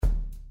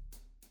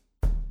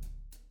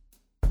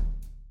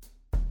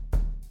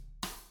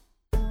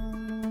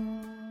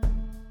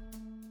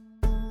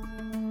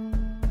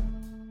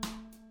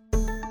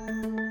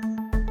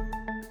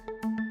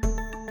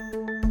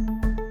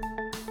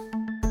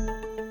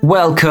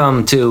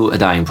Welcome to A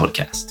Dying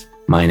Podcast.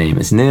 My name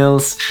is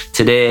Nils.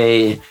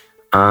 Today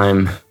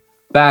I'm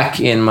back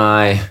in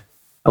I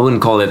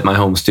wouldn't call it my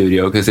home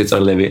studio because it's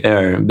our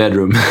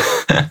bedroom,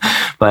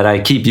 but I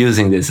keep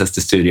using this as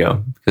the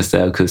studio because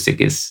the acoustic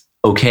is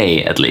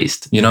okay, at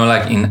least. You know,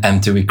 like in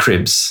MTV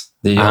Cribs,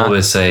 they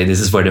always say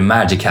this is where the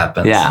magic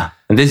happens. Yeah,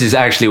 and this is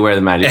actually where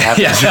the magic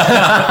happens.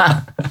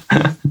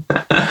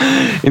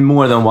 In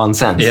more than one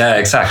sense. Yeah,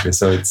 exactly.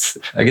 So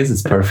I guess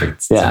it's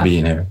perfect to be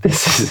in here.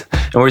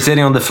 And we're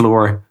sitting on the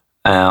floor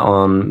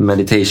on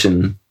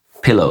meditation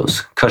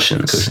pillows,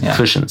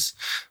 cushions,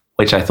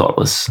 which I thought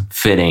was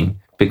fitting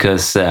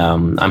because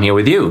I'm here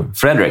with you,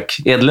 Fredrik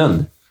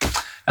Edlund.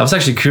 I was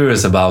actually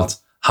curious about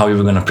how you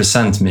were going to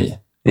present me,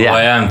 who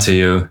I am to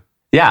you.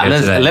 Yeah,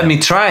 let me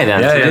try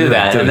then to do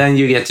that. And then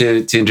you get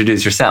to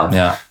introduce yourself.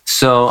 Yeah.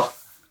 So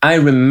I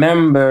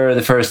remember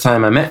the first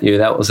time I met you,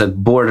 that was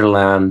at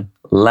Borderland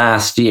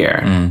last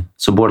year.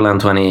 So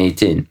Borderland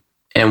 2018.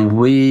 And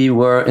we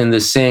were in the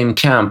same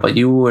camp, but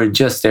you were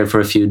just there for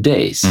a few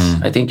days.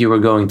 I think you were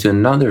going to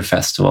another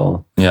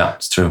festival. Yeah,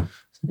 it's true.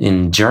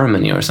 In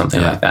Germany or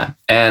something like that.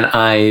 And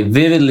I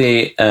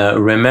vividly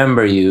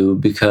remember you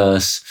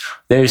because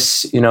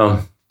there's,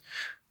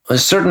 a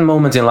certain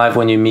moment in life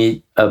when you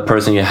meet a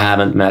person you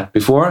haven't met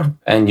before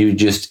and you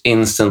just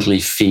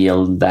instantly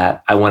feel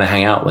that I want to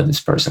hang out with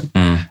this person.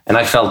 And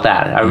I felt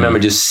that. I remember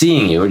just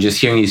seeing you or just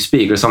hearing you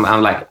speak or something.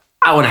 I'm like,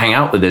 I want to hang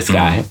out with this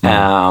guy.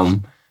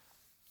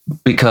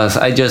 Because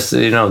I just,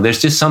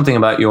 there's just something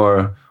about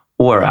your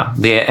aura,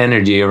 the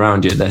energy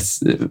around you that's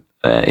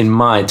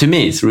to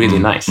me, it's really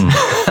nice.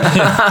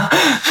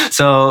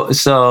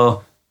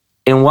 So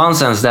in one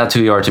sense, that's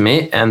who you are to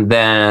me. And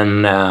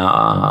then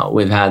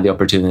we've had the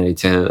opportunity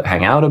to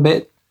hang out a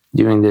bit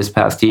during this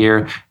past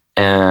year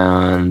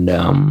and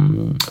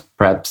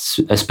perhaps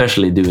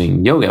especially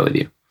doing yoga with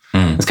you.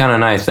 It's kind of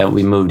nice that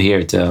we moved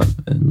here to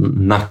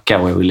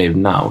Nacka, where we live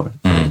now, or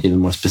even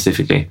more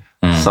specifically,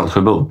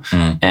 Saltsjöbo.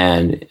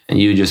 And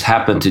you just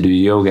happen to do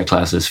yoga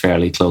classes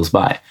fairly close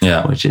by,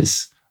 which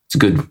is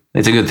good.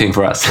 It's a good thing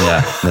for us.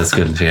 Yeah, that's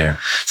good to hear.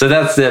 So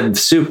that's the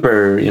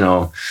super,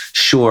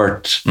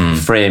 short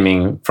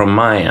framing from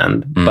my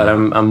end. But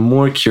I'm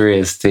more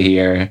curious to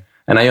hear,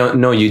 and I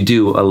know you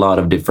do a lot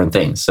of different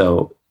things.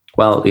 So,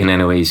 well, in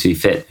any way you see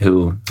fit,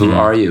 who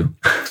are you?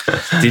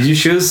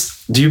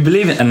 Do you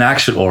believe in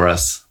actual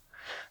auras?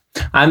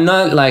 I'm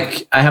not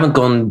I haven't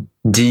gone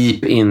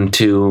deep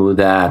into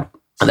that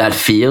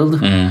field.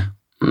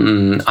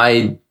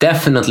 I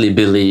definitely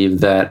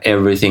believe that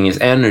everything is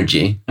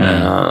energy.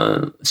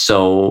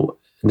 So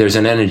there's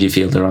an energy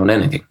field around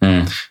anything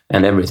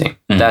and everything.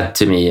 That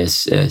to me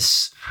is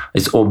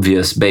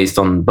obvious based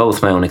on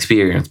both my own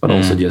experience, but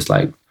also just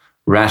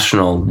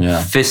rational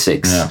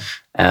physics.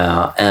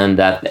 And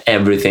that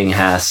everything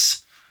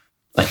has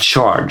a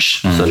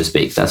charge, so to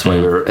speak. That's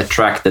why we're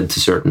attracted to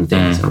certain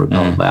things and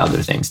repelled by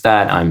other things.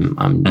 That I'm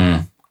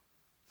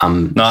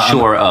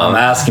sure of. I'm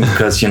asking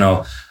because,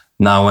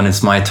 now when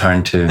it's my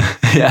turn to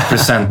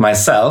present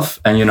myself,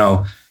 and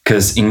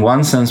because in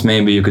one sense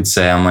maybe you could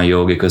say I'm a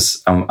yogi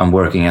because I'm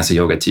working as a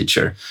yoga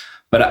teacher,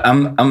 but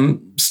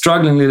I'm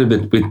struggling a little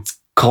bit with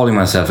calling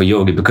myself a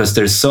yogi because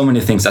there's so many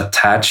things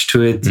attached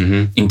to it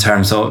in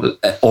terms of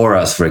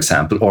auras, for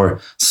example, or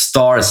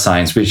star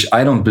signs, which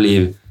I don't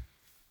believe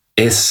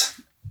is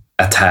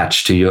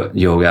attached to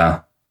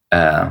yoga,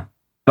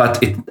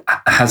 but it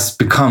has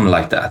become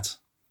like that.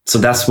 So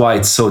that's why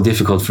it's so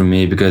difficult for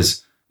me,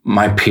 because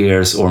my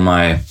peers or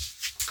not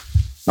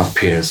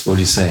peers, what do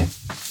you say?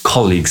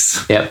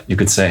 Colleagues, you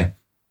could say.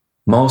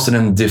 Most of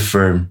them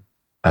differ,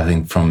 I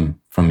think, from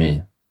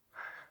me.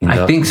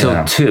 I think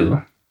so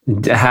too.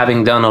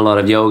 Having done a lot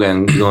of yoga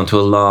and gone to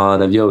a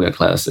lot of yoga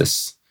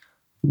classes,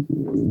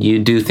 you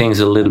do things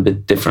a little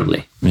bit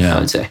differently, I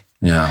would say.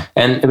 Yeah.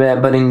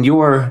 But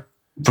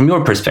from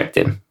your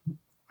perspective,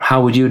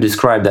 how would you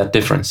describe that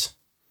difference?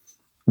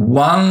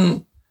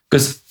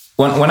 Because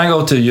when I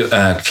go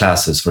to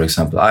classes, for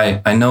example,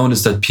 I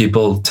notice that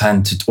people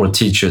or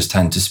teachers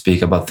tend to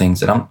speak about things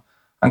that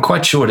I'm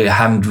quite sure they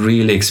haven't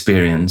really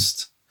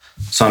experienced.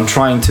 So I'm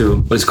trying to,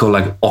 what's called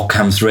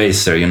Occam's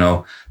razor,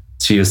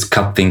 to just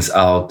cut things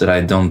out that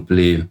I don't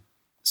believe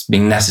is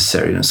being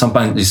necessary.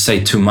 Sometimes you say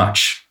too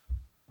much,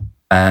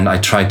 and I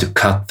try to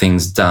cut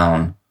things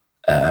down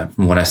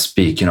from what I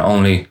speak,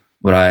 only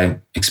what I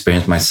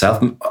experienced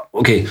myself.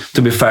 Okay,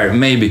 to be fair,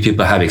 maybe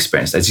people have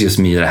experienced it. It's just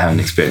me that haven't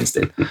experienced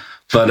it.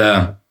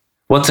 But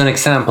what's an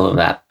example of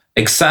that?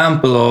 The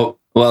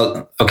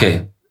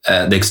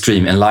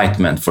extreme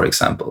enlightenment, for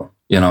example.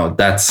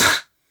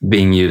 That's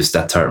being used,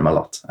 that term, a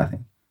lot, I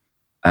think.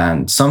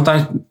 And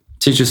sometimes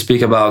teachers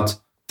speak about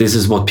this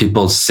is what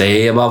people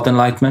say about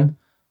enlightenment,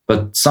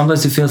 but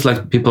sometimes it feels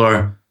like people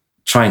are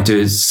trying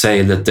to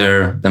say that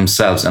they're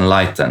themselves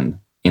enlightened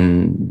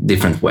in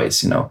different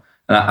ways, And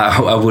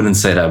I wouldn't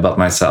say that about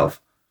myself.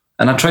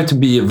 And I try to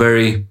be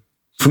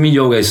for me,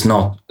 yoga is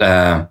not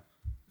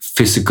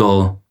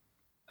physical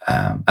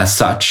as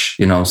such,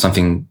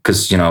 something,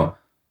 because,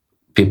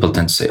 people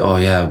tend to say, oh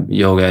yeah,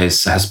 yoga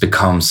has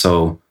become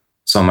so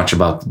much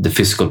about the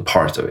physical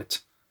part of it.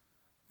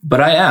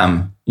 but I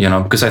am,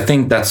 because I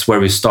think that's where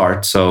we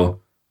start. So,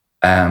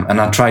 and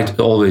I try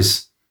to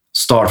always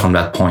start from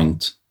that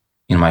point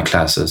in my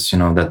classes,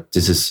 that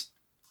this is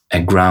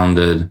a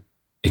grounded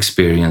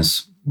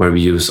experience where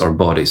we use our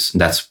bodies.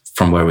 That's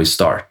from where we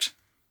start.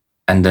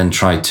 And then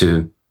try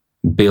to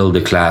build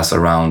the class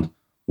around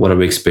what are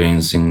we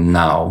experiencing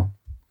now,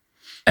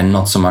 and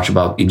not so much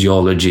about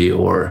ideology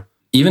or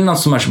even not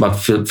so much about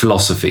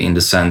philosophy, in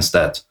the sense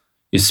that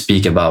you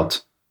speak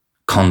about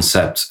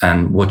concepts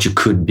and what you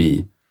could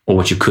be or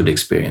what you could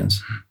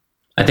experience.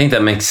 I think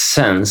that makes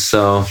sense.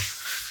 So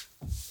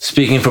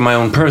speaking from my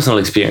own personal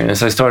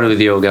experience, I started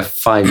with yoga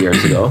 5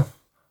 years ago,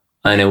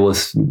 and it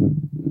was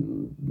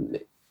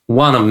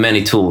one of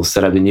many tools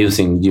that I've been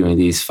using during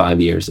these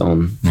 5 years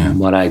on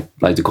what I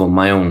like to call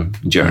my own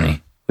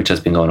journey, which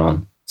has been going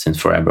on since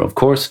forever, of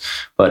course.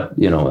 But,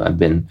 I've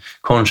been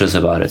conscious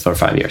about it for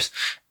 5 years.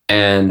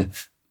 And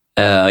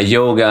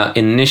yoga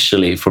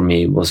initially for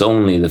me was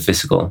only the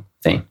physical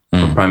thing,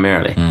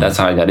 primarily. That's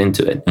how I got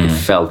into it. It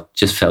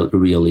felt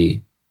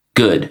really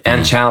good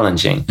and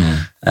challenging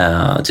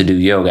to do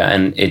yoga,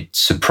 and it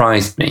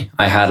surprised me.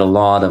 I had a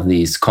lot of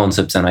these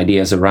concepts and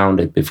ideas around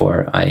it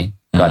before I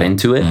got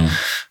into it,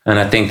 and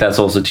I think that's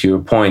also, to your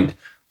point,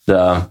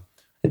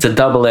 it's a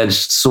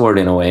double-edged sword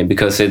in a way,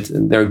 because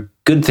there are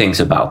good things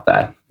about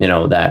that.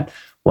 That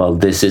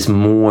this is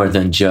more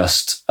than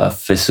just a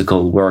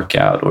physical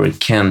workout, or it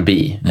can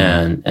be,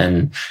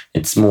 and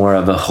it's more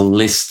of a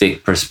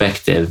holistic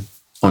perspective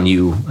on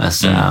you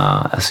as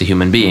a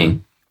human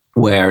being,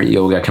 where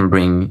yoga can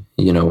bring,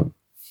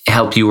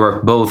 help you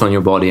work both on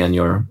your body and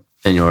your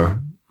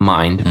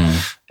mind,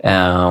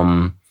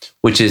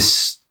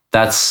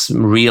 that's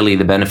really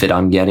the benefit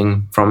I'm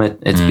getting from it.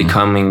 It's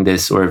becoming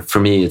this, or for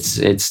me,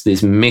 it's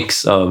this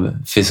mix of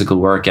physical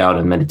workout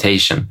and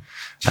meditation.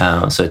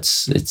 So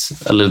it's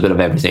a little bit of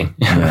everything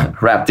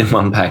wrapped in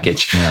one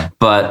package. Yeah.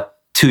 But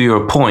to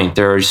your point,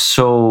 there are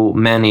so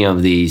many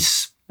of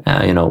these,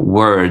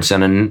 words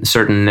and a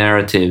certain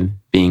narrative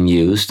being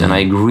used. And I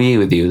agree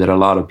with you that a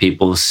lot of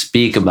people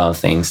speak about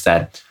things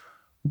that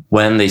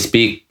when they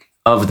speak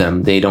of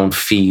them, they don't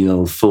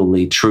feel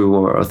fully true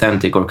or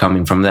authentic or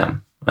coming from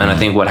them. And I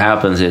think what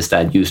happens is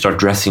that you start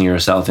dressing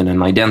yourself in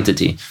an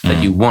identity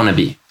that you want to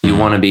be. You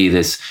want to be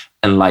this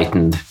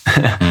enlightened,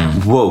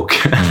 woke,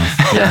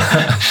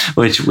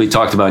 which we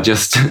talked about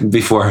just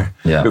before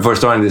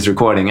starting this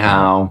recording,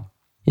 how,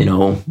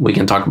 we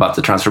can talk about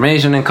the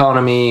transformation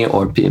economy,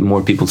 or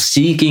more people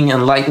seeking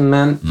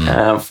enlightenment,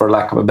 for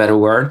lack of a better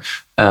word,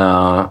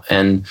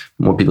 and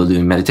more people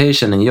doing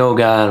meditation and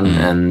yoga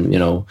and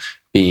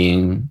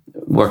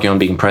working on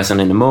being present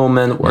in the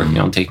moment, working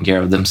on taking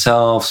care of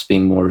themselves,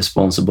 being more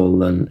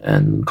responsible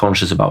and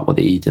conscious about what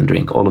they eat and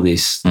drink. All of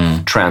these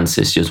trends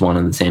is just one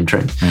and the same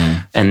trend.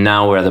 And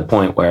now we're at the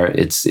point where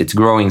it's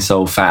growing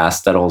so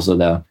fast that also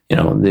the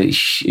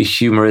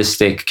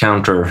humoristic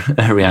counter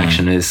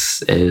reaction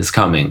is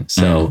coming.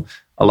 So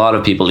a lot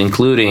of people,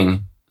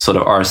 including sort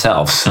of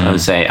ourselves, I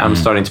would say, I'm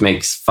starting to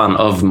make fun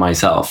of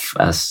myself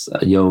as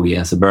a yogi,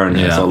 as a burner,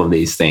 as all of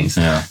these things.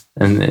 Yeah.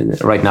 And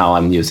right now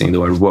I'm using the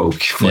word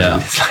woke. For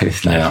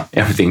this.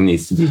 Everything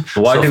needs to be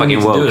Why so do we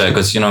need to woke. do that?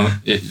 Because,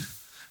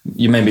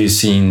 you maybe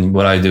seen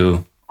what I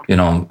do,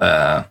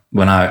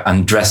 when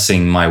I'm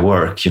dressing my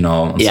work,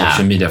 on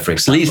social media, for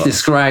example. Please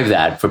describe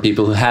that for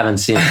people who haven't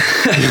seen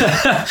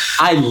it.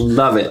 I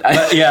love it.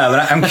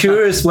 But I'm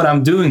curious what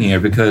I'm doing here,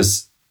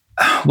 because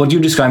what you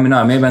describe me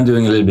now, maybe I'm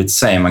doing a little bit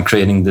same. I'm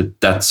creating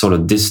that sort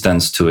of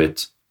distance to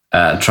it,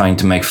 trying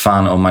to make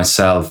fun of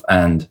myself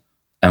and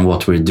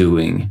what we're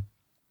doing.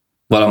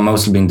 What I've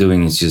mostly been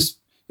doing is just,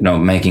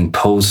 making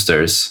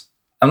posters.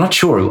 I'm not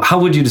sure. How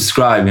would you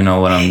describe,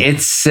 what I'm...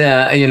 It's,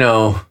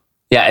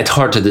 it's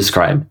hard to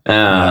describe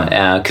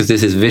because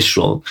this is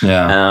visual.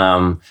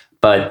 Yeah.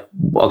 But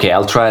okay,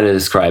 I'll try to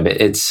describe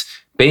it. It's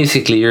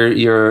basically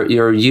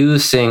you're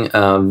using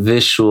a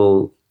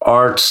visual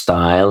art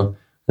style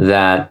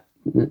that,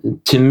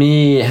 to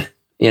me,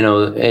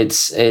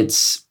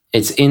 it's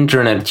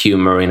internet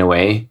humor in a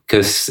way,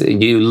 because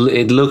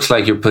it looks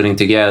like you're putting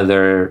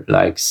together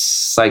like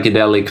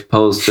psychedelic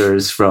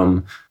posters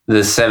from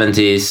the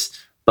 70s,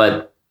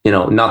 but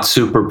not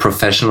super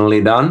professionally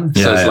done.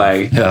 So it's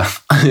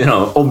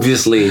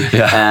obviously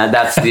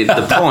that's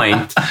the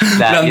point.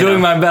 That I'm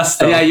doing my best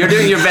though. Yeah, you're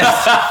doing your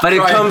best, but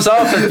it comes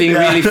off as being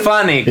really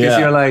funny, because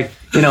you're like,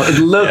 it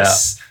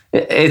looks...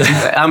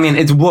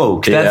 It's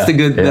woke. That's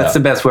that's the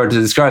best word to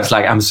describe. It's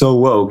like, I'm so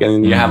woke,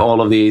 and you have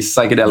all of these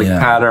psychedelic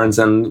patterns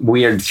and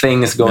weird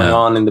things going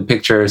on in the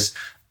pictures.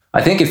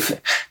 I think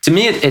to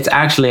me, it's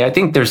actually, I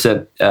think there's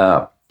a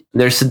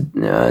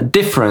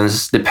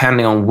difference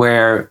depending on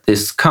where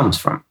this comes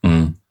from.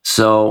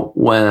 So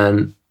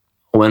when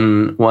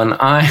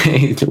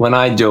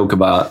I joke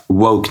about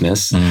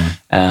wokeness,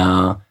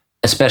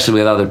 especially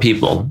with other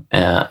people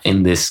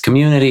in this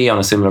community on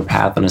a similar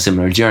path, on a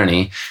similar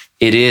journey,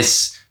 it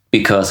is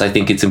because I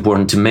think it's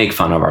important to make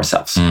fun of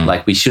ourselves.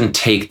 Like, we shouldn't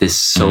take this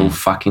so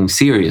fucking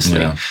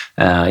seriously.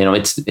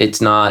 It's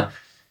not,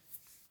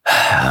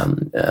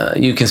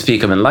 you can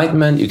speak of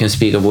enlightenment, you can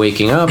speak of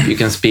waking up, you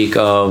can speak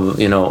of,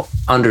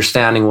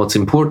 understanding what's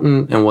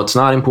important and what's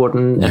not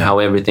important, and how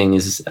everything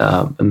is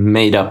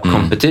made up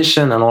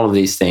competition and all of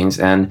these things.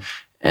 And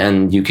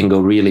you can go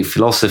really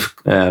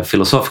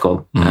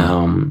philosophical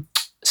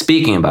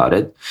speaking about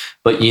it,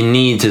 but you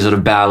need to sort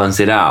of balance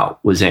it out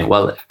with saying,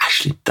 well,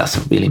 actually, it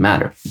doesn't really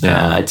matter.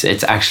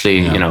 It's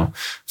actually,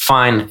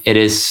 fine. It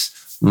is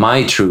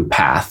my true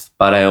path,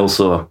 but I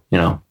also,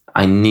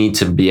 I need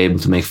to be able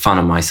to make fun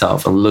of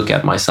myself and look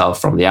at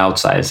myself from the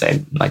outside and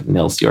say, like,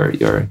 Nils,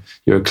 you're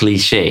a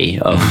cliche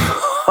of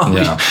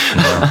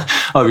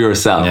of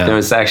yourself. Yeah.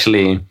 There's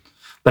actually,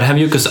 but have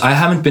you? Because I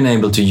haven't been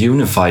able to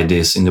unify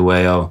this in the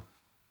way of,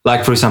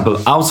 like, for example,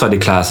 outside the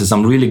classes,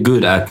 I'm really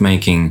good at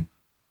making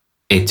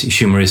it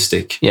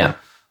humoristic. Yeah.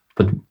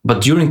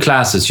 But during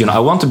classes, I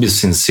want to be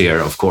sincere,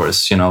 of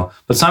course,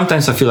 but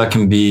sometimes I feel I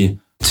can be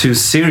too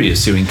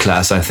serious during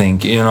class, I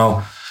think,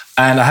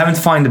 and I haven't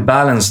found the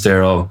balance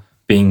there of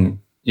being,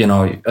 a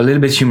little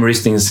bit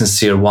humoristic and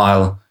sincere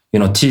while,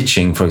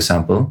 teaching, for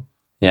example.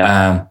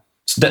 Yeah.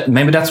 So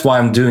maybe that's why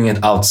I'm doing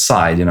it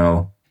outside,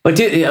 But,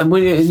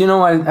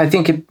 I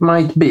think it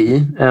might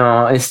be,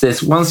 is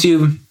this,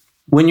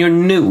 when you're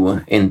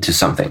new into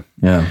something,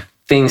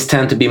 things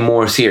tend to be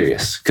more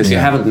serious because you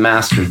haven't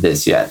mastered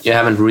this yet. You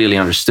haven't really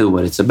understood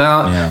what it's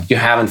about. Yeah. You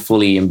haven't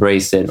fully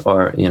embraced it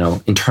or,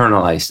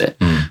 internalized it.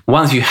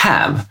 Once you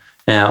have,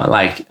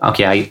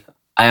 okay,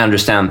 I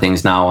understand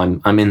things now.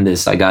 I'm in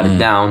this. I got it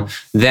down.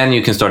 Then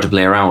you can start to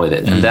play around with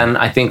it. And then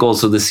I think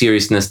also the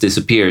seriousness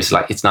disappears.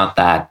 Like, it's not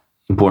that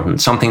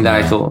important. Something that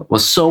I thought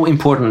was so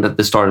important at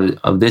the start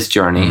of this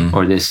journey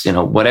or this,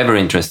 whatever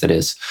interest it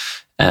is,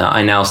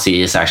 I now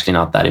see is actually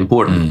not that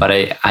important. But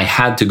I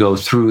had to go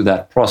through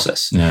that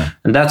process. Yeah.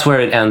 And that's where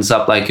it ends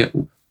up. Like,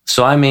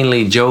 so I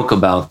mainly joke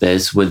about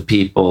this with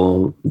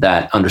people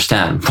that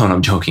understand what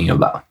I'm joking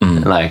about.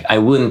 Like, I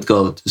wouldn't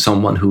go to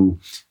someone who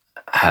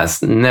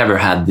has never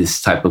had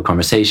this type of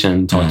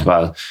conversation, talked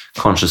about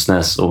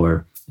consciousness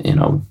or,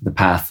 the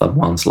path of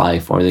one's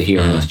life or the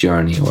hero's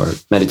journey or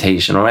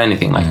meditation or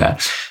anything like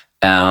that,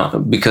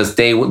 because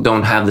they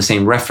don't have the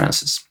same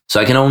references. So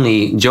I can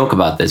only joke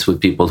about this with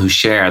people who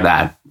share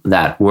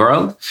that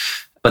world.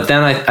 But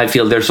then I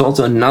feel there's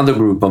also another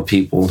group of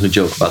people who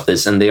joke about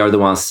this, and they are the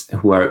ones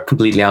who are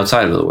completely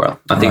outside of the world.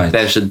 I think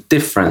there's a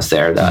difference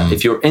there, that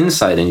if you're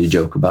inside and you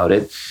joke about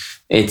it,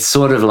 it's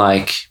sort of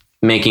like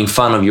making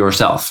fun of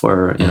yourself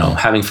or,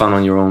 having fun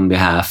on your own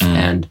behalf.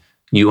 And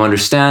you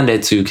understand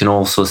it, so you can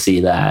also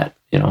see that,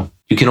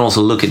 you can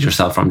also look at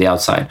yourself from the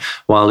outside.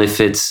 While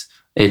if it's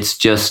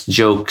just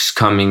jokes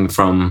coming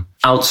from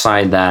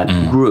outside that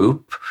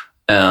group,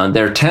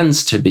 there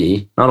tends to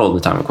be, not all the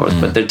time, of course,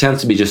 but there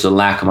tends to be just a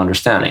lack of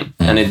understanding.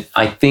 And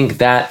I think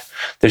that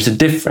there's a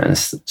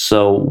difference.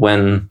 So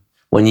when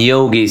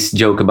yogis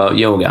joke about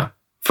yoga,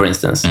 for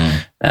instance,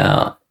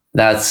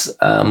 that's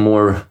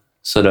more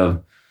sort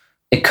of,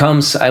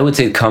 I would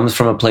say it comes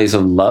from a place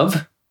of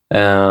love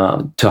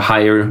to a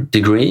higher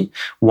degree.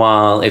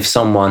 While if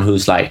someone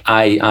who's like,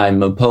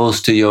 I'm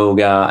opposed to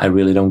yoga, I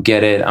really don't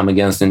get it, I'm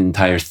against the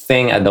entire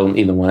thing, I don't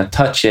even want to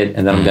touch it,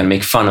 and then I'm going to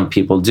make fun of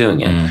people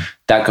doing it.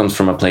 That comes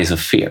from a place of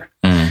fear.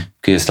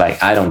 Because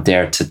like, I don't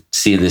dare to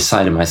see this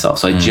side of myself,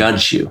 so I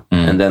judge you.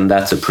 And then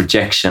that's a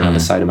projection of a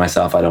side of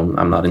myself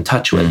I'm not in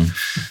touch with.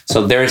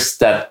 So there's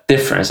that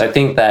difference. I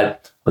think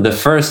that the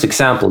first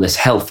example is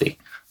healthy.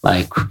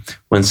 Like,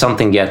 when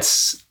something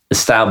gets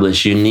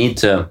established, you need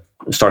to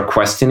start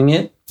questioning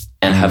it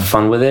and have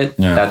fun with it.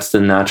 Yeah. That's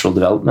the natural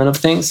development of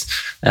things.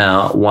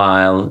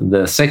 While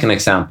the second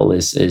example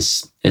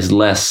is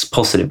less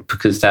positive,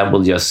 because that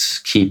will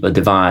just keep a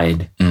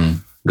divide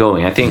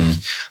going. I think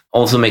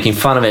also making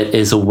fun of it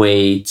is a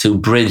way to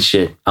bridge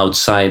it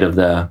outside of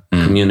the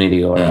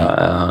community or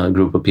a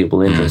group of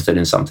people interested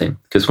in something.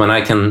 Because when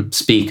I can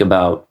speak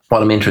about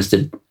what I'm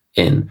interested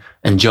in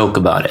and joke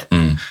about it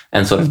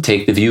and sort of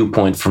take the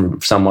viewpoint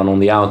from someone on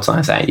the outside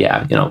and say,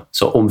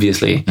 so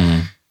obviously,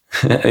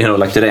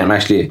 like today, I'm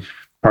actually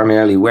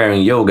primarily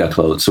wearing yoga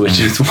clothes, which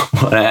is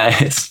what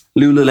it's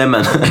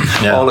Lululemon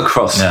all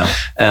across.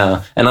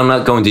 Yeah. And I'm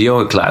not going to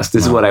yoga class.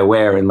 This is what I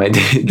wear in my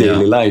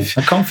daily life.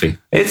 They're comfy.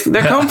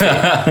 They're comfy.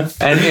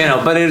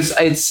 And, but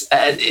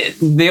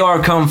they are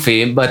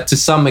comfy, but to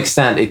some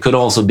extent, it could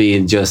also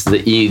be just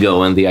the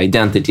ego and the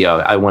identity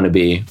of, I want to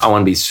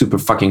be super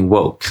fucking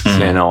woke.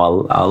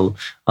 So,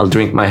 I'll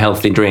drink my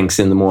healthy drinks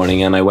in the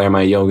morning and I wear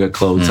my yoga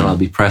clothes and I'll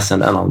be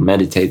present and I'll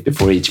meditate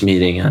before each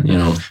meeting. And,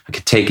 I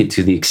could take it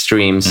to the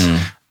extremes.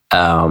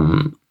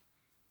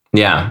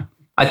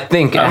 I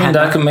think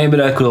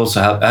that could also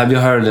help. Have you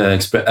heard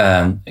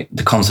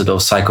the concept of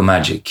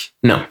psychomagic?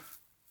 No.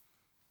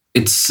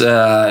 It's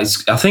I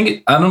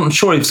think, I'm not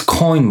sure if it's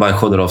coined by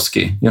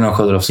Jodorowsky. You know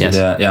Jodorowsky?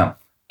 Yes.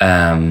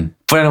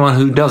 For anyone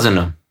who doesn't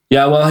know.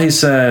 Yeah, well,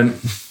 he's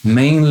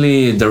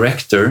mainly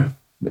director.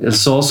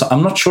 It's also,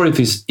 I'm not sure if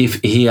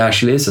he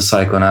actually is a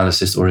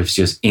psychoanalyst or if he's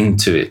just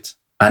into it.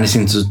 And he's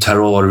into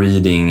tarot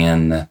reading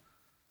and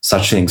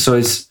such things. So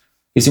it's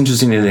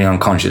interested in the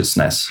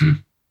unconsciousness.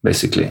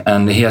 basically.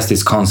 And he has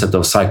this concept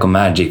of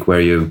psychomagic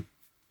where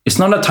it's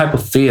not a type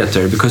of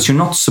theater because you're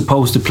not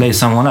supposed to play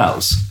someone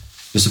else.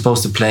 You're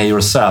supposed to play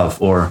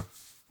yourself or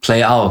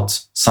play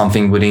out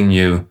something within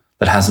you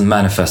that hasn't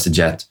manifested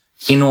yet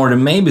in order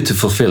maybe to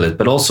fulfill it,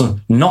 but also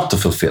not to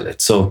fulfill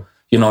it. So,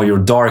 your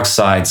dark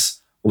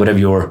sides, whatever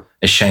you're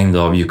ashamed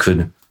of, you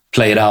could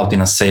play it out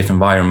in a safe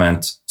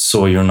environment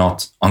so you're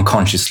not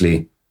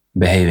unconsciously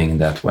behaving in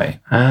that way.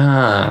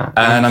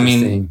 And I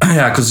mean,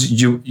 because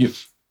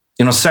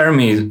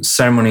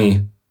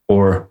ceremony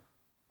or,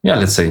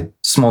 let's say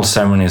small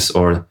ceremonies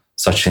or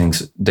such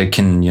things, they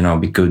can,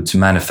 be good to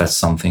manifest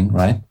something,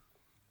 right?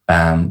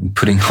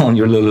 Putting on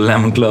your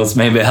Lululemon clothes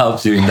maybe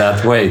helps you in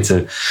that way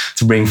to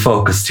bring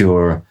focus to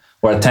or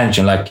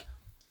attention. Like,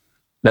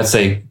 let's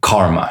say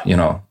karma,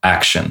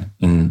 action.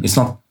 It's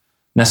not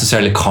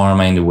necessarily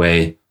karma in the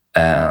way,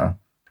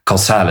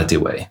 causality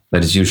way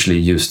that is usually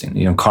used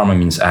in. Karma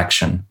means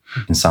action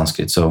in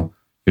Sanskrit. So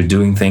you're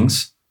doing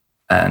things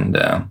and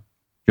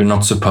you're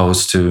not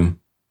supposed to.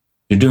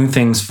 You're doing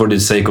things for the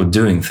sake of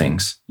doing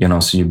things,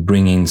 so you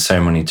bring in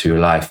ceremony to your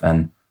life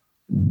and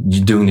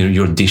you're doing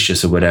your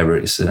dishes or whatever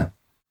is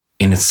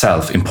in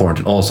itself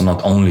important also,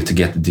 not only to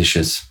get the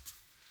dishes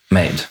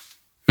made.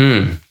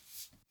 So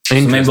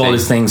maybe all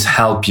these things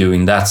help you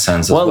in that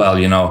sense as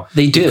well,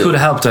 They do. It could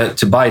help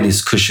to buy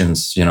these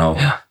cushions,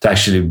 to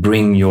actually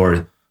bring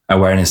your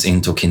awareness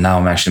into, okay, now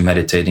I'm actually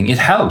meditating. It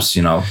helps,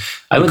 I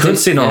could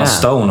sit on a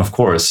stone, of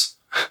course.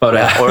 But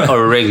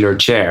or a regular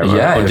chair,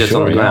 or just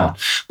on the ground.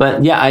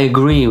 But I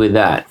agree with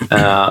that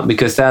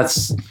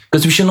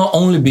because we should not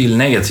only be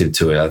negative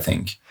to it, I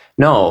think.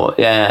 No,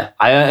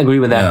 I agree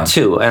with that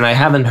too. And I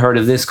haven't heard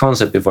of this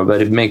concept before,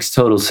 but it makes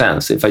total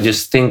sense. If I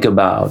just think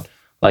about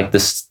like the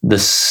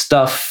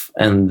stuff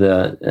and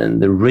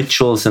the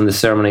rituals and the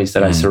ceremonies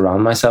that I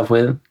surround myself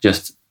with,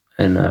 just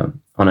on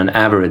an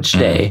average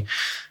day,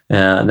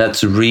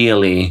 that's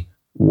really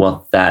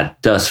what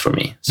that does for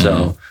me.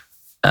 So.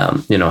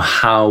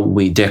 How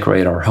we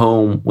decorate our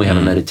home. We have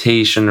a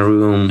meditation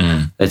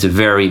room. It's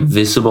very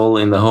visible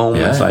in the home.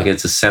 It's like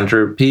it's a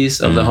centerpiece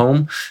of the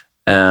home.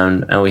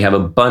 And we have a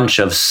bunch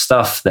of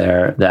stuff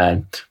there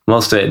that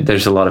most of it,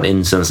 there's a lot of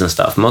incense and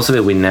stuff. Most of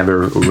it we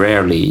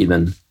rarely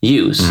even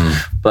use,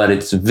 but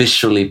it's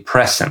visually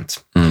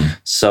present.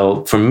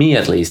 So for me,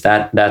 at least,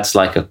 that's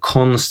like a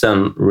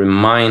constant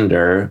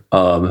reminder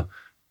of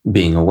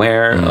being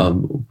aware,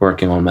 of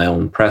working on my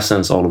own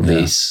presence, all of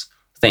these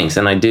things.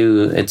 And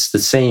it's the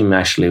same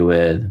actually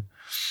with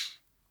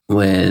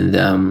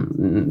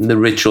the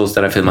rituals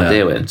that I fill my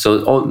day with.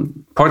 So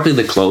partly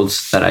the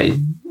clothes that I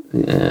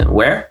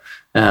wear.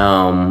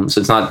 So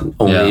it's not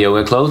only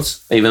yoga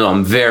clothes, even though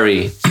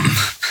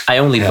I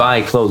only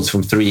buy clothes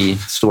from 3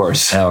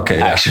 stores.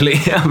 Actually,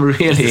 I'm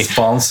really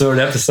sponsored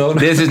episode.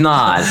 This is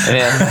not.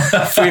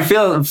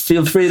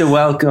 Feel free to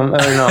welcome.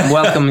 I'm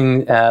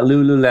welcoming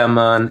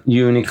Lululemon,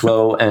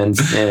 Uniqlo,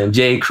 and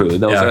J Crew.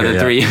 Those are the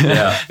 3.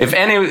 If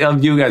any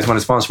of you guys want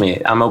to sponsor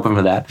me, I'm open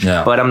for that.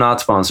 But I'm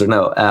not sponsored.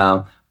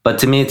 No. But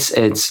to me,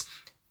 it's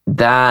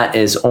that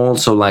is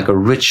also like a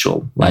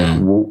ritual, like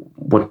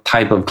what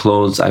type of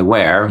clothes I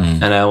wear,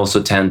 and I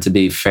also tend to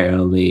be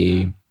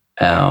fairly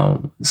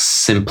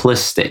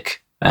simplistic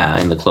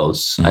in the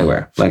clothes I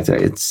wear. Like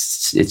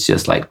it's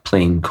just like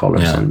plain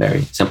colors and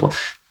very simple.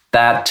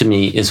 That to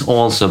me is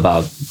also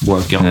about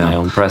working on my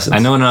own presence. I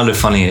know another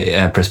funny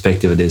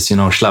perspective of this.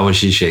 Slavoj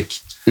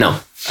Žižek. No.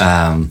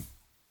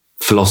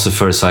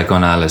 Philosopher,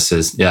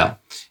 psychoanalysis.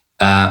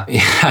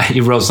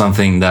 He wrote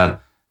something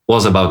that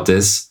was about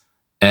this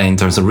in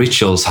terms of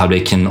rituals, how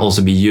they can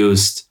also be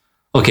used.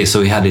 Okay, so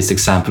we had this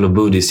example of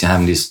Buddhists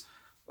having this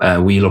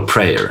wheel of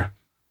prayer.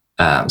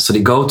 So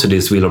they go to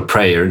this wheel of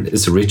prayer.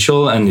 It's a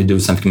ritual, and they do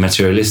something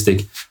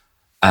materialistic,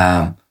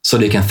 so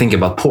they can think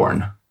about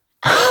porn.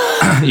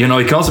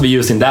 It can also be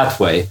used in that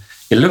way.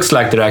 It looks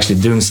like they're actually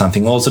doing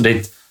something. Also,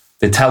 they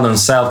tell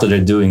themselves that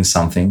they're doing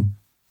something,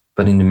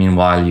 but in the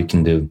meanwhile, you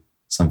can do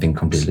something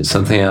completely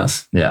different. Something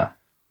else. Yeah.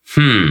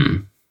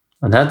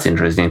 Well, that's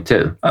interesting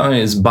too. I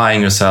mean, it's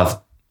buying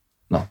yourself,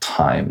 not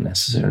time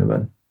necessarily,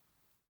 but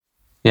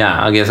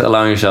I guess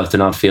allowing yourself to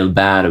not feel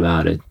bad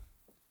about it.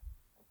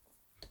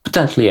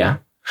 Potentially, yeah.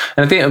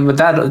 And I think, but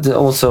that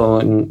also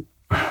in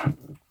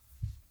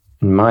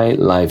my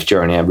life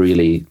journey, I've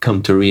really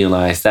come to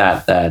realize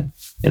that the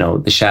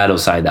shadow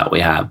side that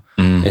we have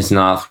is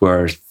not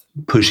worth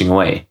pushing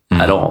away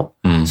at all.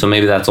 So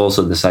maybe that's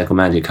also the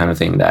psychomagic kind of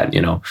thing that,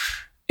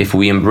 if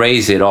we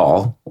embrace it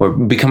all or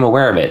become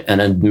aware of it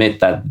and admit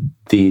that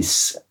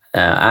these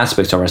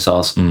aspects of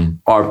ourselves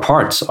are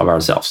parts of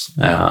ourselves,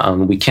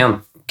 and we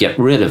can't get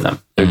rid of them.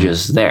 They're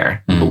just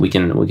there, but we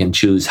can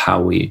choose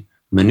how we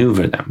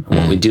maneuver them and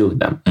what we do with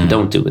them and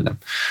don't do with them.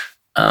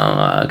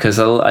 Because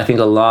I think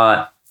a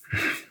lot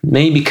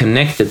may be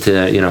connected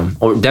to,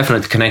 or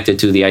definitely connected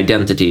to the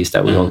identities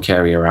that we all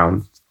carry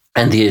around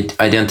and the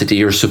identity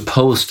you're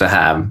supposed to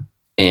have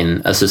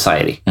in a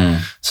society.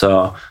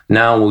 So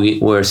now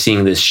we're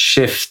seeing this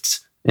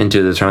shift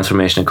into the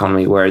transformation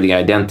economy, where the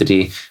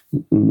identity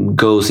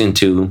goes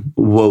into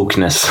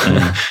wokeness,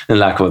 in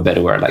lack of a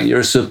better word. Like,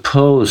 you're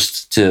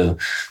supposed to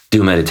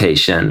do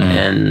meditation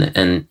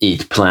and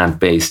eat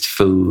plant-based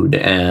food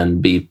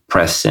and be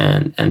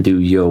present and do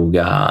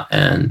yoga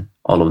and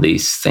all of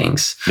these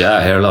things. Yeah,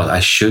 I hear a lot.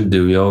 I should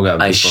do yoga.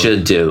 I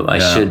should do.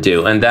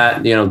 And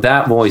that,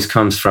 that voice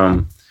comes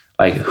from,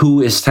 like,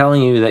 who is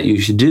telling you that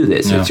you should do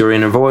this? Yeah. It's your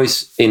inner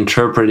voice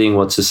interpreting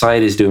what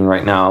society is doing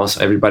right now.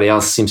 So everybody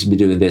else seems to be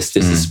doing this.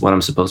 This is what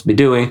I'm supposed to be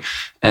doing.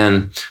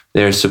 And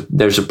there's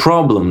a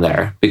problem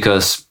there,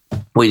 because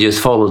we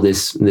just follow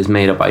this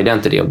made up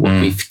identity of what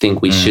we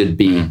think we should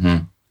be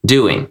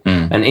doing.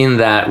 And in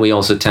that, we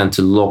also tend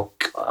to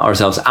look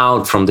ourselves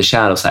out from the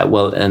shadow side.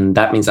 Well, and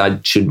that means I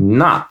should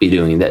not be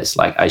doing this.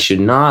 Like, I should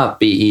not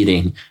be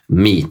eating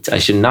meat. I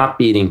should not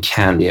be eating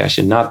candy. I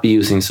should not be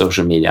using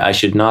social media. I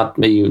should not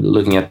be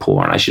looking at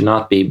porn. I should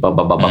not be blah,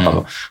 blah, blah, blah,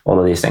 blah, all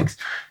of these things,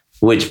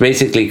 which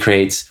basically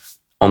creates,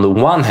 on the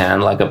one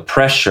hand, like a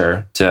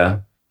pressure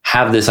to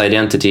have this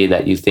identity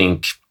that you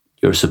think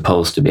you're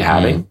supposed to be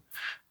having.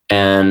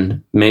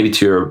 And maybe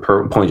to your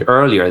point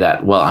earlier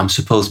that, well, I'm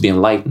supposed to be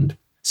enlightened.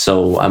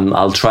 So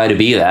I'll try to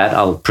be that.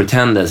 I'll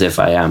pretend as if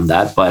I am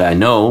that, but I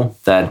know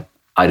that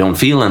I don't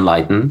feel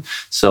enlightened.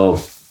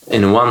 So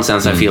in one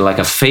sense, I feel like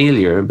a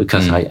failure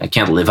because I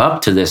can't live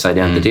up to this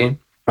identity.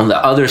 On the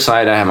other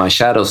side, I have my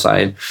shadow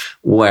side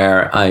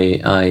where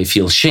I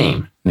feel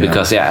shame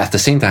because at the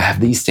same time I have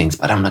these things,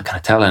 but I'm not going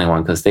to tell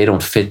anyone because they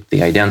don't fit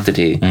the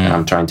identity that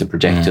I'm trying to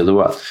project to the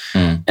world.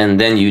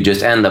 And then you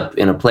just end up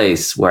in a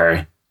place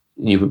where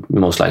you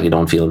most likely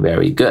don't feel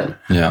very good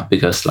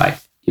because, like,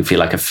 you feel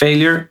like a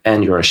failure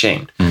and you're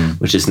ashamed,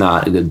 which is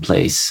not a good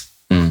place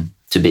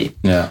to be.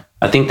 Yeah,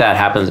 I think that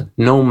happens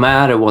no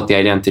matter what the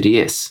identity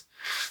is.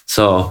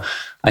 So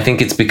I think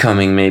it's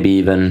becoming maybe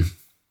even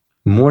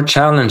more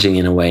challenging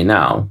in a way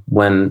now,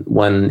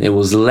 when it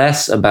was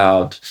less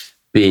about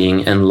being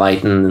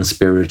enlightened and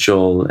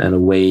spiritual and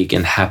awake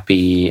and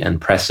happy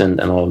and present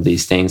and all of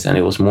these things. And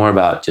it was more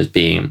about just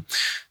being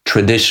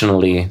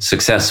traditionally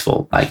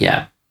successful, like,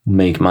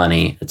 make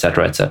money,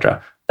 etc.,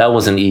 etc. That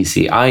wasn't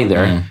easy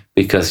either,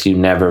 because you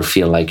never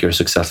feel like you're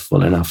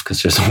successful enough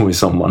because there's always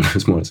someone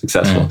who's more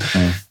successful.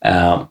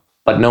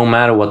 But no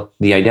matter what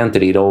the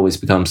identity, it always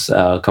becomes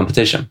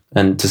competition.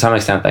 And to some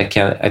extent, I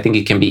think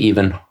it can be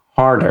even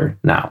harder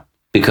now,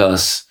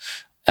 because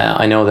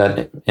I know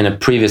that in a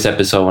previous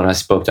episode when I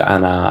spoke to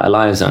Anna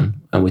Eliasson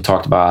and we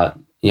talked about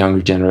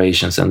younger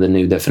generations and the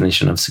new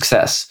definition of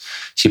success,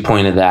 she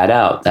pointed that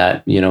out,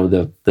 that,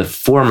 the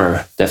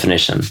former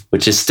definition,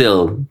 which is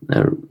still,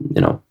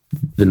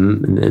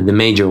 the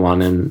major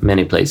one in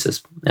many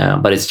places,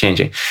 but it's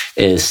changing,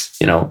 is,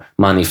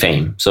 money,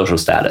 fame, social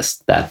status,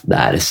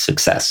 that is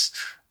success.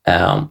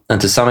 And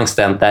to some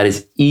extent, that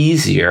is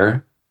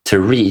easier to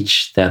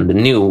reach than the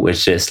new,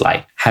 which is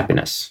like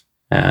happiness.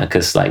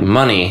 Because like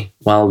money,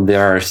 well,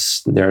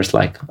 there's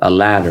like a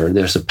ladder,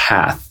 there's a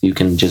path. You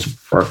can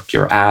just work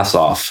your ass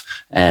off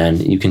and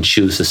you can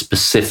choose a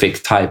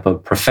specific type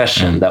of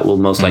profession that will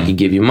most likely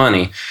give you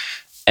money.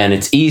 And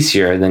it's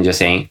easier than just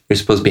saying, you're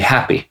supposed to be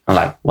happy. I'm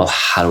like, well,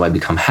 how do I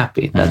become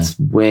happy? That's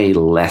way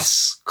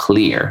less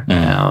clear.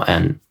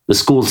 And the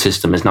school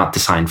system is not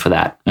designed for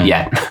that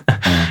yet.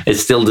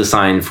 It's still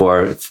designed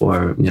for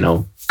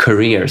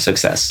career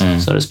success,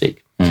 so to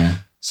speak.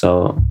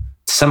 So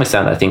to some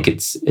extent, I think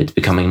it's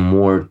becoming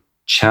more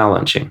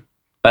challenging.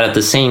 But at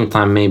the same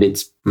time, maybe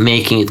it's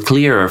making it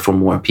clearer for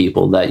more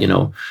people that,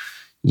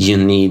 you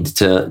need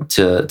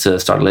to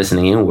start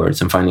listening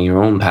inwards and finding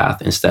your own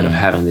path instead of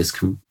having this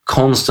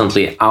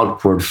constantly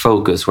outward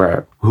focus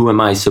where who am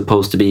I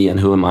supposed to be and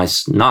who am I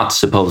not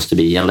supposed to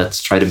be, and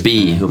let's try to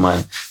be who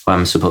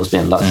I'm supposed to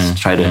be, and let's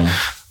try to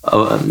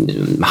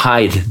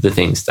hide the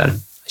things that I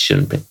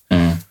shouldn't be.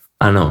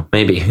 I don't know,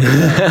 maybe.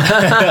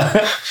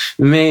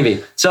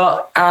 Maybe.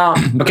 So,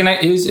 but can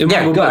I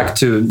go back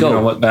to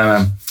what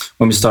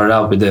when we started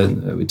out with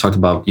we talked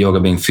about yoga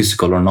being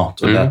physical or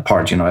not, or that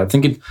part. I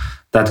think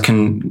that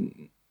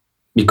can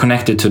be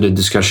connected to the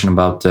discussion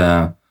about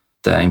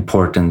the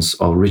importance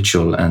of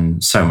ritual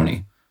and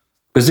ceremony,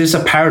 because there's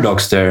a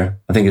paradox there.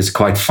 I think it's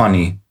quite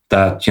funny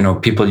that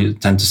people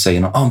tend to say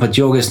oh, but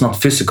yoga is not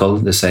physical.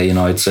 They say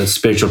it's a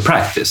spiritual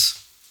practice,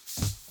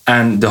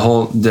 and the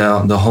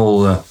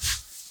whole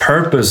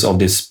purpose of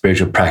this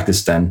spiritual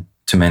practice then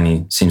to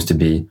many seems to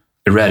be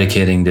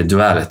eradicating the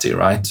duality,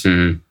 right?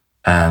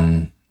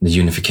 And the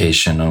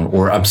unification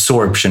or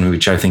absorption,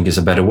 which I think is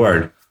a better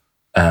word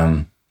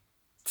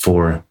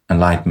for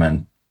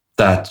enlightenment.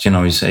 That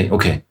you say,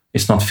 okay,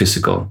 it's not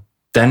physical.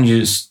 Then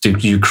you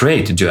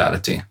create a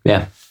duality.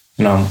 Yeah.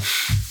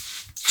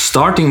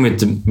 Starting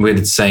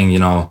with saying,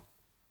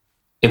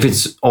 if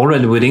it's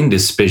already within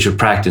this spiritual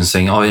practice,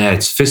 saying, oh yeah,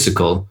 it's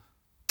physical,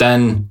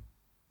 then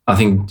I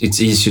think it's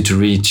easier to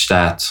reach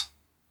that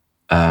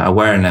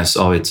awareness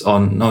of it. Oh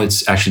no,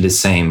 it's actually the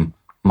same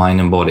mind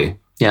and body.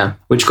 Yeah.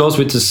 Which goes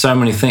with the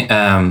ceremony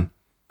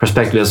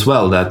perspective as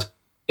well, that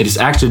it is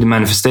actually the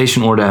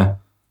manifestation or the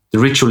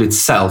ritual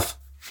itself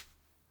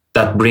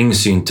that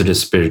brings you into the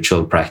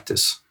spiritual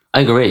practice.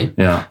 I agree.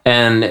 Yeah.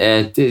 And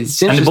it's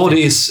interesting. And the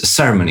body is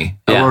ceremony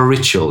or a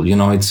ritual. You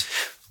know, it's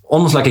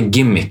almost like a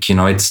gimmick. You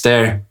know, it's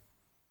there.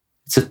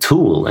 It's a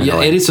tool.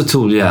 Yeah, it is a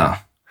tool. Yeah.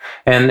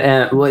 And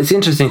well, it's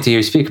interesting to hear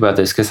you speak about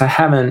this, because I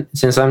haven't,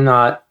 since I'm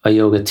not a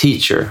yoga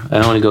teacher, I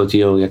only go to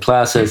yoga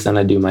classes and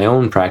I do my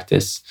own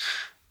practice.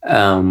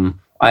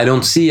 I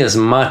don't see as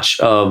much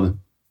of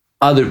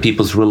other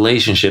people's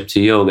relationship to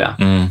yoga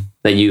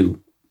that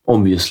you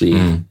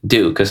obviously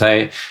do, because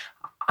I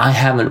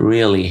haven't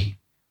really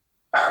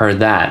heard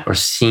that or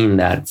seen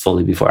that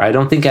fully before. I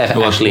don't think I've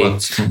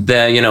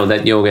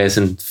that yoga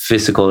isn't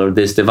physical or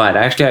this divide.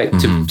 Actually,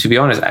 to be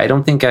honest, I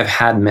don't think I've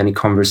had many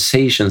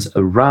conversations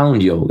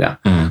around yoga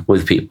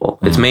with people.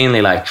 It's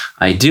mainly like,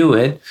 I do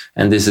it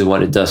and this is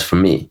what it does for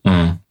me,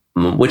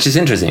 which is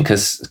interesting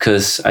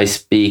because I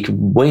speak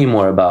way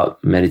more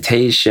about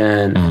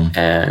meditation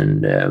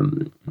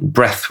and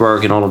breath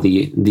work and all of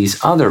these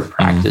other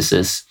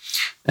practices.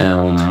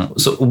 So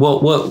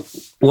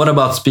what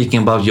about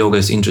speaking about yoga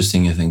is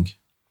interesting, you think?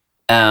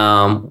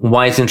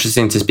 Why it's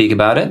interesting to speak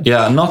about it?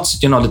 Yeah, not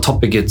the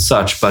topic as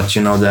such, but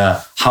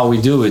how we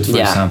do it, for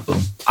example.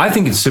 I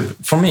think it's super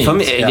for me.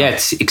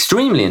 It's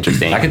extremely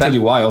interesting. I can tell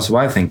you why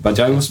I think, but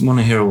I also want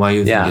to hear why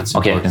you think it's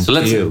important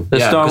to you.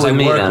 Let's start with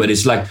me.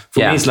 It's like for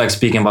me, it's like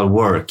speaking about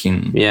work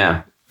in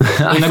a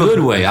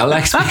good way. I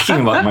like speaking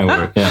about my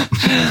work. Yeah,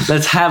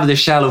 let's have the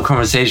shallow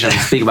conversation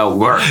and speak about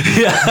work.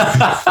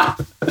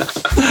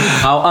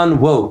 How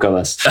unwoke of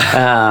us.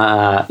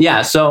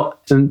 So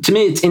to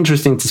me, it's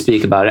interesting to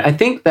speak about it. I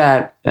think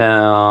that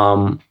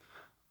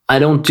I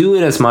don't do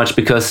it as much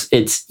because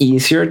it's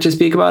easier to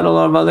speak about a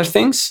lot of other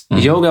things.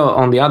 Yoga,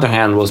 on the other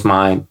hand, was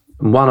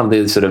one of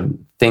the sort of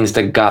things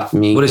that got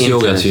me. What is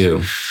yoga to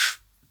you?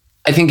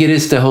 I think it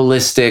is the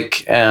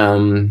holistic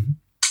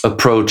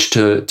approach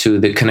to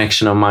the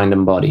connection of mind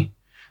and body,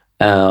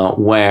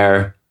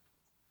 where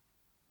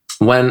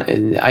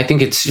when I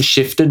think it's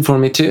shifted for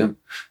me too.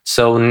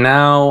 So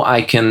now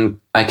I can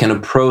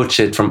approach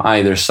it from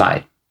either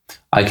side.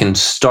 I can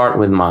start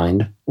with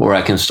mind or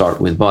I can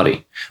start with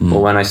body. But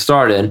when I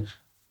started,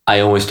 I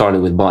always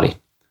started with body.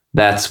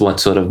 That's what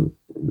sort of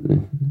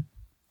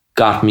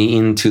got me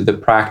into the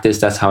practice.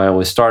 That's how I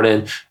always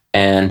started.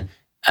 And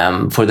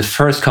for the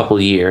first couple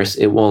of years,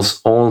 it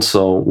was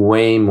also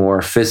way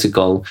more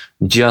physical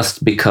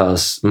just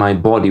because my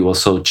body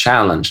was so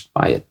challenged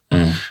by it.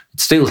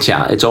 It's still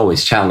it's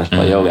always challenged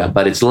by yoga,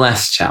 but it's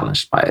less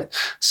challenged by it.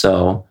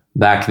 So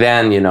back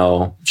then,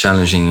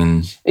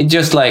 challenging it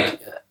just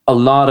like a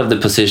lot of the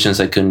positions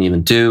I couldn't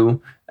even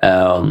do.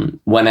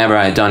 Whenever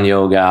I had done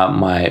yoga,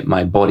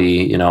 my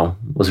body,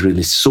 was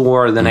really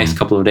sore the next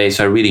couple of days.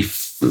 So I really,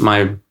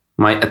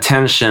 my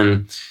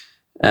attention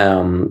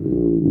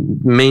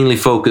mainly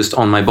focused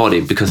on my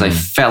body because I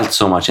felt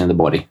so much in the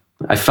body.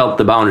 I felt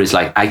the boundaries,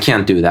 like I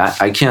can't do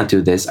that. I can't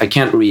do this. I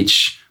can't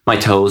reach my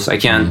toes. I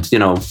can't,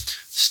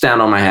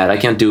 stand on my head. I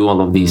can't do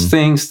all of these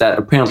things that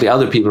apparently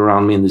other people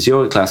around me in this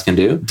yoga class can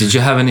do. Did you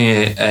have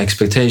any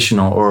expectation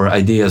or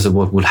ideas of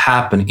what would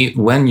happen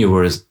when you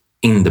were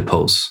in the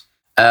pose?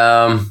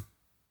 I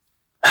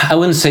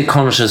wouldn't say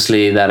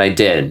consciously that I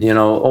did.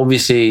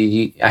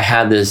 Obviously I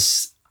had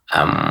this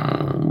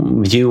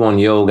view on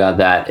yoga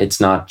that it's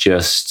not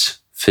just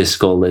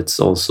physical, it's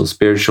also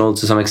spiritual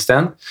to some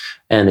extent.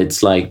 And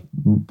it's like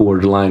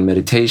borderline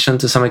meditation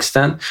to some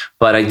extent.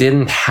 But I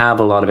didn't have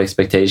a lot of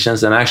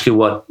expectations. And actually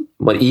what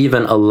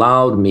even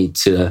allowed me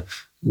to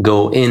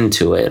go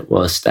into it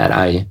was that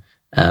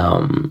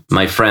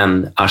my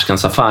friend Ashkan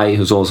Safai,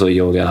 who's also a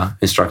yoga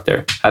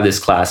instructor, had this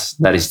class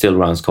that he still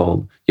runs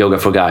called Yoga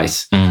for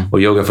Guys, or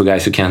Yoga for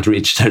Guys Who Can't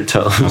Reach Their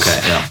Toes.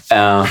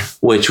 Okay,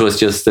 which was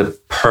just the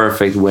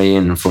perfect way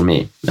in for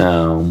me,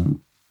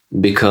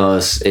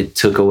 because it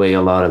took away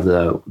a lot of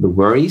the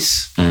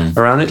worries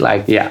around it.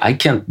 Like, I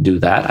can't do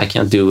that. I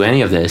can't do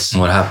any of this.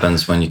 What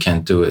happens when you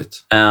can't do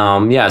it?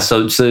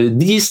 So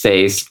these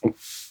days,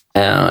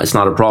 it's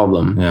not a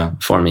problem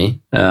for me,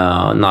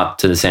 not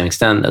to the same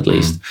extent at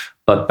least.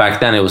 But back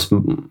then I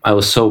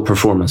was so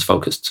performance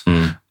focused,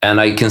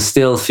 and I can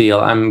still feel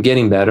I'm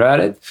getting better at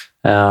it.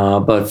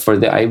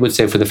 But I would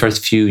say for the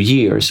first few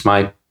years,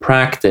 my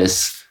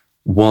practice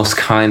was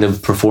kind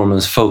of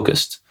performance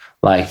focused.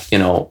 Like,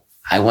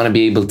 I want to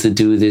be able to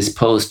do this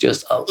pose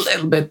just a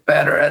little bit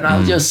better, and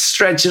I'll just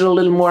stretch it a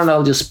little more, and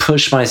I'll just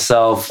push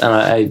myself.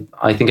 And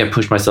I think I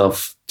pushed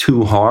myself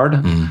too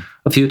hard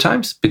a few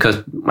times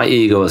because my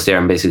ego was there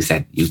and basically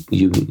said, you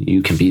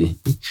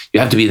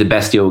have to be the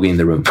best yogi in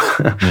the room.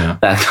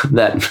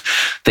 that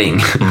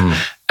thing.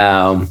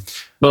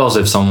 But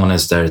also if someone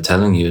is there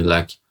telling you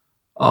like,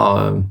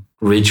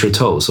 reach your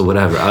toes or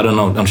whatever. I don't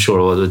know. I'm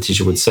sure what the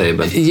teacher would say,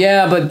 but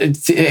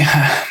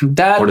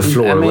that or the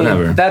floor or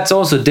whatever. That's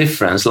also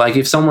different. Like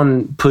if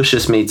someone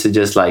pushes me to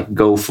just like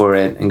go for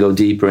it and go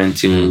deeper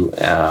into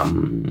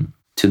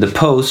to the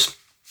pose,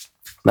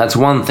 that's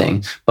one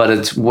thing. But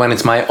it's when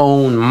it's my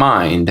own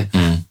mind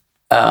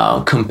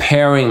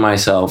comparing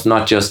myself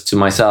not just to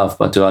myself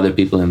but to other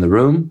people in the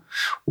room,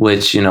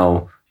 which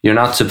you're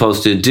not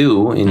supposed to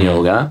do in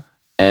yoga,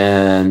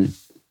 and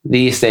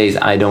these days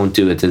I don't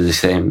do it to the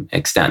same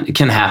extent. It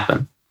can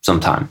happen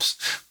sometimes,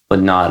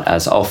 but not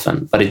as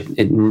often. But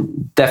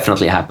it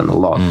definitely happened a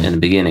lot in the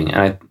beginning.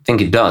 And I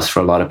think it does for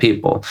a lot of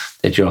people,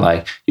 that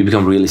you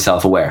become really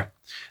self-aware.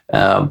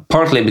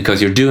 Partly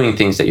because you're doing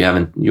things that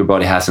your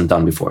body hasn't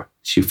done before.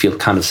 So you feel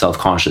kind of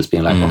self-conscious,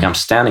 being like, okay, I'm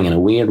standing in a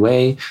weird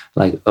way.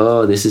 Like,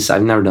 oh,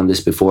 I've never done this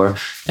before.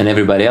 And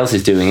everybody else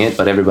is doing it,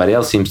 but everybody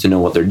else seems to know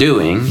what they're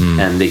doing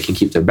and they can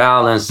keep their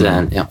balance.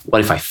 And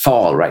what if I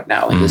fall right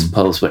now in this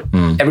pose where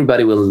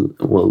everybody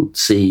will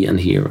see and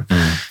hear?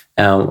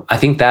 I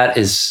think that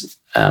is,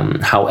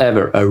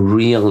 however, a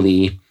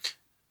really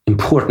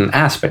important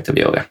aspect of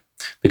yoga.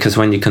 Because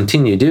when you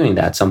continue doing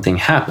that, something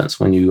happens.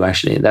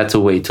 That's a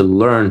way to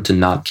learn to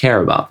not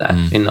care about that.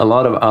 In a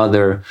lot of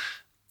other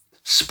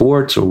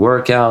sports or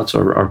workouts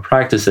or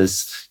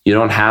practices, you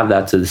don't have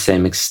that to the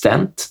same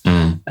extent.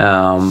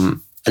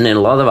 And in a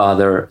lot of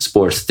other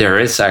sports, there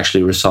is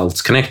actually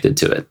results connected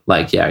to it.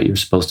 Like, you're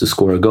supposed to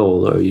score a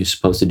goal, or you're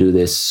supposed to do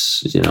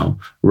this,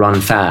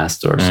 run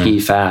fast or ski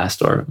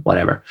fast or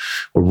whatever,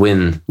 or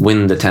win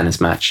the tennis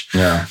match.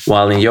 Yeah.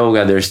 While in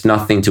yoga, there's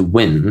nothing to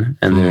win,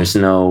 and there's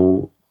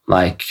no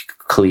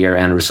clear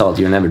end result.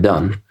 You're never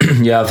done.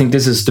 Yeah, I think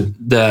this is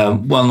the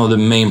one of the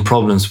main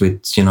problems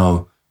with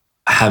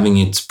having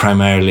it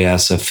primarily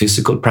as a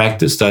physical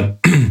practice, that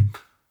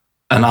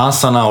an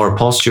asana or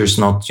posture is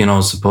not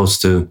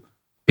supposed to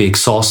be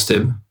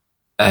exhaustive.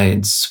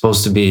 It's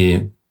supposed to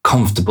be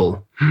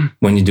comfortable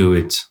when you do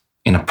it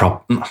in a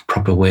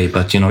proper way.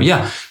 But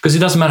because it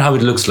doesn't matter how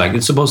it looks like.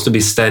 It's supposed to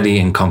be steady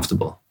and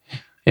comfortable.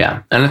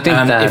 Yeah, and I think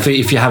that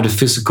if you have the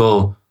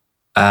physical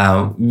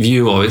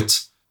view of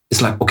it,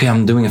 it's like, okay,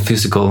 I'm doing a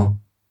physical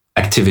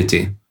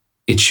activity.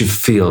 It should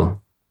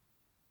feel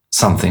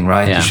something,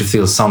 right? Yeah. You should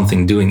feel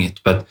something doing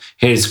it. But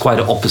here it's quite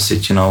the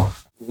opposite,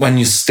 When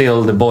you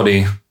still the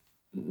body,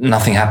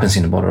 nothing happens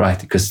in the body, right?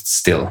 Because it's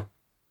still.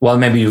 Well,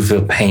 maybe you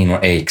feel pain or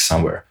ache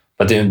somewhere.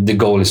 But the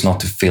goal is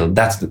not to feel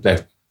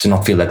that, to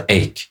not feel that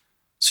ache.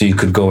 So you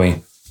could go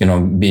in,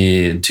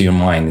 be to your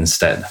mind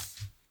instead.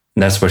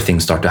 And that's where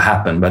things start to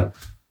happen. But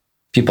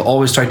people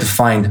always try to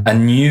find a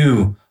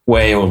new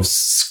way of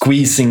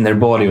squeezing their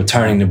body or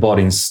turning their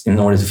body in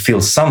order to feel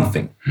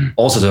something.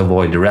 Also to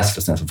avoid the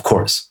restlessness, of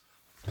course.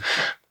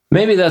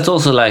 Maybe that's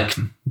also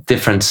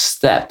different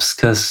steps.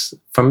 Because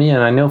for me,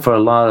 and I know for a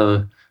lot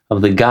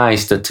of the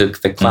guys that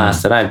took the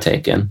class that I've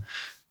taken,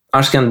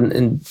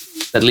 Ashkan,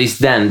 at least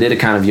then, did a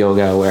kind of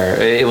yoga where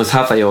it was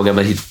hatha yoga,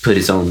 but he put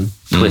his own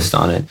twist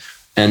on it.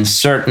 And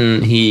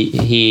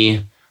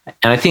he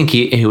and I think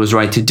he was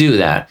right to do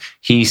that.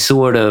 He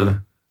sort of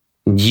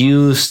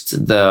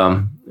used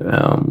the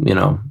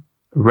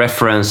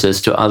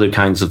references to other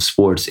kinds of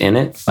sports in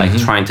it,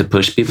 trying to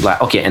push people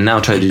okay, and now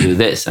try to do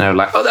this. And I was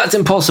like, oh, that's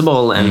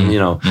impossible. And,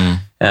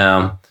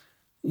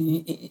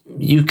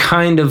 you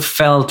kind of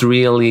felt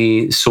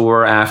really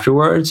sore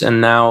afterwards.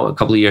 And now a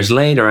couple of years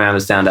later, I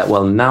understand that,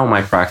 well, now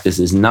my practice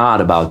is not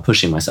about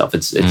pushing myself.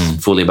 It's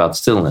fully about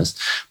stillness.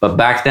 But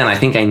back then, I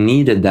think I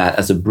needed that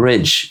as a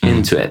bridge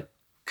into it,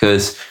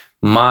 because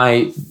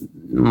my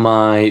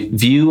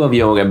view of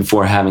yoga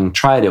before having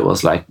tried it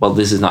was like, well,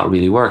 this is not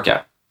really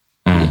workout.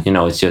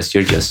 It's just,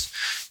 you're just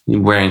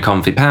wearing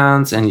comfy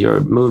pants and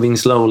you're moving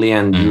slowly,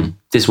 and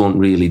this won't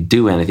really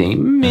do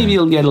anything. Maybe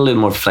you'll get a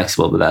little more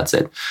flexible, but that's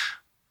it.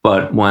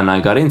 But when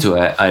I got into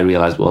it, I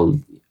realized, well,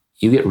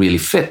 you get really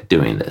fit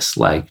doing this.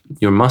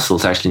 Your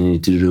muscles actually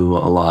need to do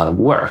a lot of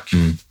work.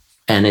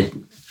 And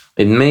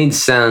it made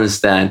sense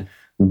that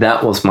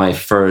was my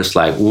first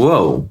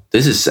whoa,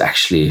 this is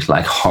actually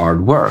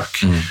hard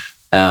work,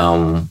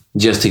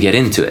 just to get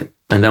into it.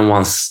 And then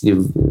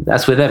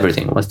that's with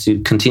everything. Once you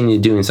continue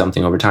doing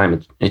something over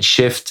time, it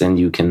shifts, and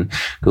you can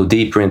go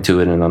deeper into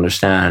it and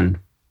understand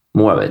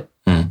more of it.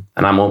 And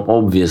I'm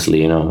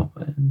obviously,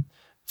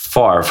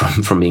 far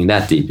from being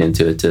that deep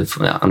into it to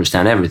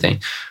understand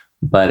everything.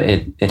 But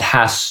it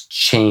has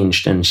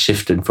changed and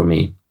shifted for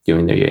me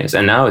during the years.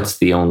 And now it's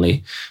the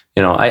only,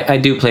 I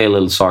do play a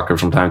little soccer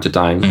from time to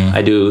time.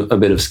 I do a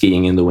bit of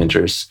skiing in the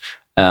winters.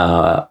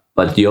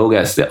 But yoga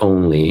is the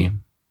only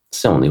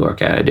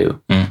workout I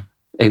do.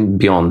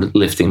 Beyond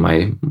lifting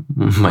my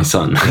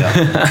son,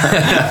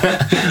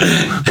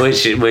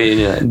 which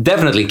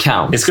definitely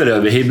counts. It's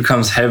good. He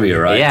becomes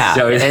heavier, right? Yeah,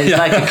 so it's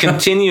like a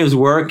continuous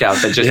workout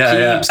that just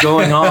keeps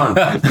going on,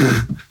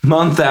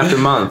 month after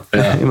month,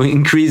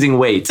 increasing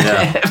weight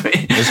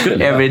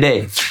every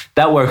day.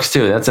 That works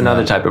too. That's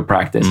another type of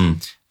practice.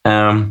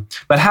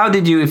 But how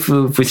did you, if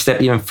we step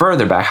even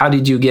further back, how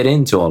did you get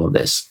into all of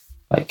this,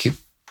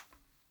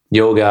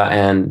 yoga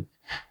and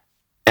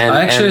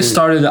I actually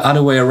started the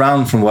other way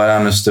around from what I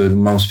understood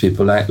most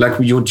people. Like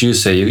what you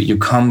say, you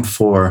come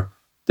for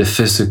the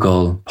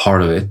physical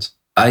part of it.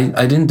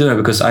 I didn't do it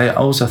because I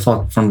also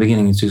thought from the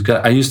beginning,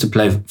 I used to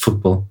play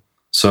football.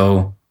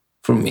 So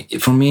for me,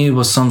 it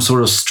was some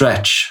sort of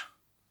stretch.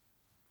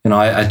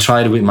 I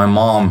tried it with my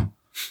mom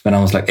when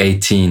I was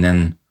 18,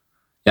 and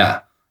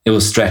it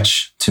was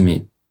stretch to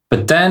me.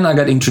 But then I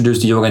got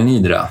introduced to Yoga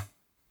Nidra.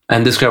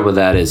 And describe what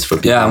that is for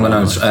people. Yeah, I'm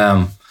going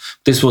to,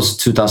 this was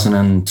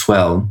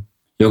 2012.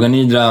 Yoga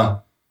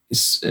Nidra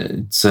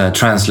it's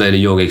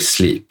translated yogic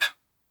sleep.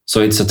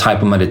 So it's a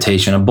type of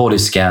meditation, a body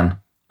scan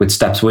with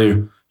steps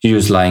where you're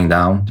just lying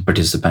down, the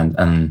participant,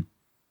 and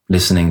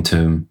listening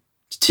to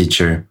the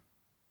teacher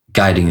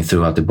guiding you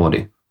throughout the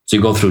body. So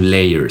you go through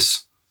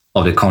layers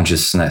of the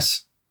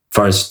consciousness.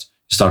 First,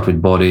 you start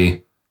with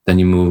body, then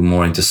you move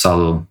more into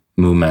subtle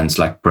movements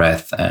like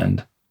breath,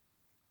 and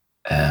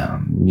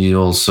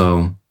you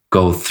also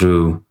go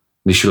through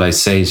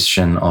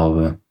visualization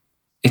of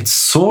it's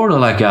sort of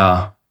like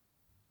a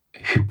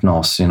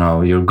hypnosis, you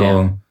know,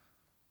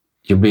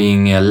 you're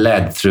being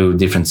led through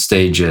different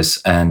stages,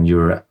 and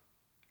you're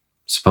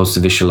supposed to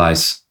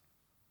visualize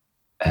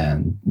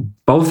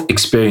both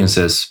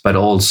experiences, but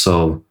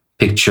also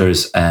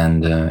pictures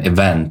and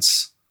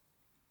events.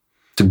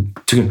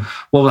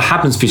 What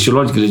happens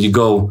physiologically, you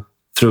go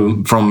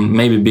through from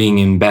maybe being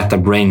in beta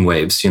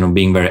brainwaves, you know,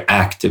 being very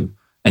active,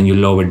 and you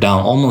lower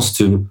down almost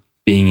to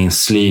being in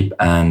sleep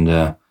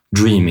and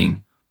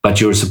dreaming. But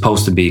you're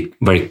supposed to be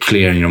very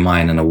clear in your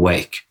mind and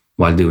awake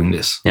while doing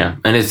this. Yeah,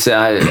 and it's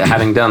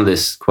having done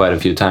this quite a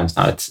few times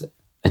now,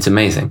 it's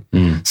amazing.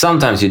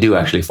 Sometimes you do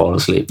actually fall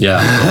asleep.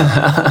 Yeah.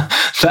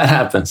 That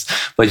happens.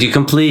 But you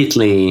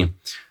completely,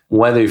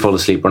 whether you fall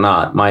asleep or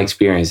not, my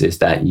experience is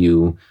that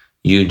you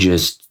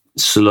just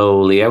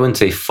slowly, I wouldn't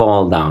say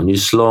fall down, you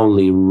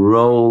slowly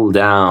roll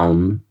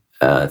down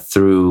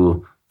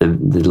through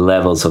the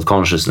levels of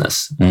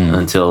consciousness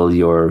until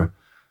you're,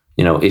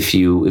 you know, if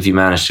you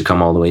manage to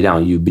come all the way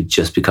down, you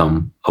just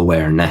become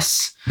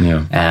awareness.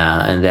 Yeah.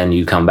 And then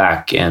you come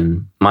back,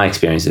 and my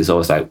experience is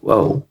always like,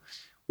 whoa,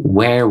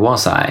 where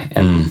was I?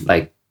 And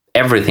like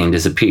everything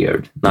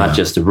disappeared, not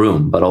just the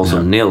room, but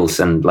also Nils,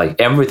 and like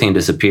everything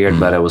disappeared,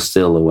 but I was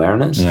still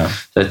awareness. Yeah.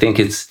 So I think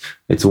it's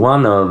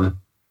one of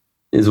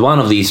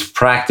these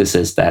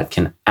practices that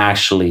can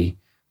actually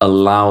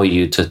allow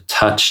you to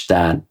touch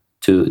that,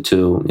 to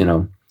you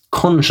know,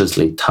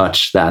 consciously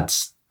touch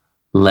that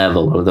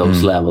level, or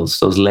those levels,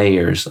 those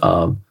layers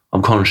of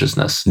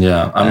consciousness.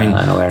 Yeah, I mean,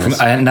 awareness.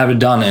 I had never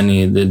done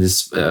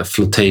this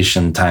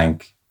flotation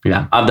tank.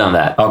 Yeah, I've done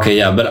that. Okay,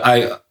 yeah, but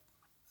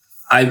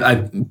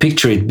I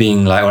picture it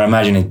being like, or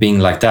imagine it being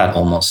like that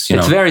almost. You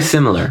know, it's very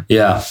similar.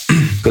 Yeah,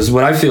 because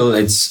what I feel,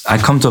 I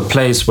come to a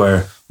place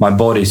where my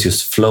body is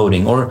just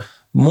floating, or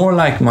more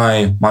like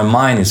my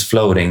mind is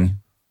floating,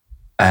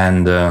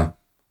 and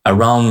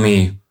around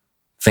me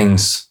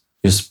things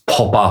just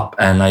pop up,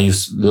 and I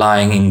just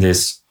lying in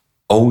this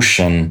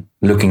ocean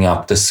looking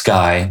up the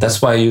sky.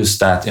 That's why I use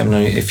that. I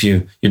mean, if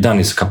you've done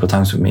this a couple of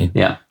times with me,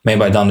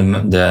 maybe I've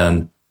done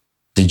the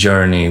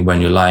journey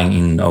when you're lying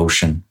in the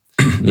ocean,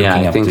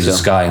 looking up to the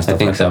sky and stuff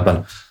like that.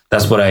 But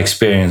that's what I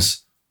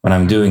experience when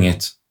I'm doing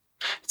it.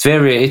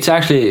 It's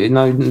actually,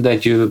 now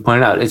that you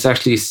pointed out, it's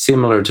actually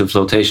similar to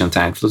flotation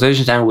tank.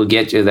 Flotation tank will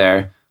get you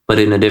there, but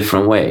in a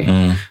different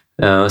way.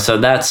 So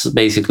that's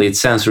basically, it's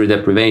sensory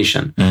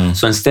deprivation.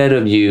 So instead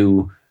of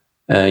you,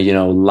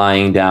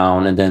 lying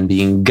down and then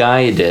being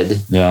guided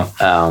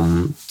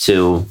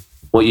to,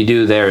 what you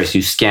do there is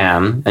you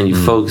scan and you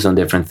focus on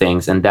different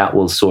things, and that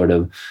will sort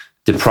of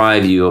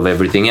deprive you of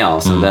everything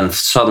else. And then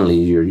suddenly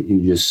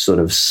you just sort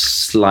of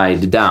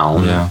slide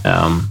down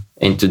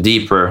into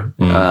deeper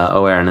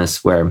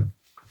awareness, where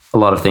a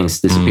lot of things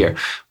disappear.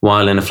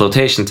 While in a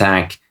flotation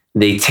tank,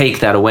 they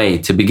take that away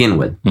to begin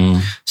with.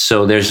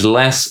 So there's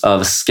less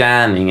of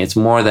scanning. It's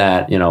more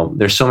that,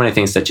 there's so many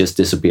things that just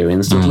disappear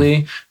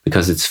instantly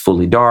because it's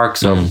fully dark.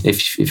 So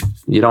if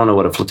you don't know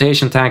what a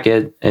flotation tank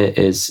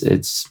is,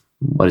 it's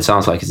what it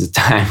sounds like is a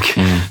tank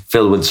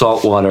filled with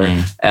salt water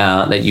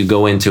that you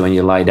go into and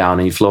you lie down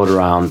and you float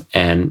around,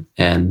 and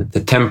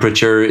the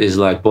temperature is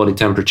like body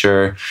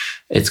temperature.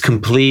 It's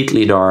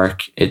completely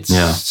dark. It's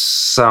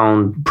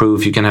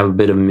soundproof. You can have a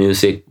bit of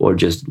music, or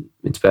just,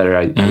 it's better,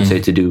 I would say,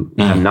 to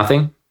have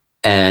nothing.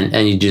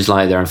 And you just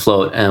lie there and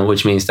float, and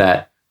which means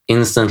that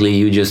instantly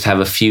you just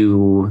have a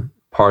few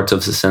parts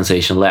of the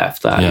sensation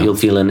left. You'll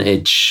feel an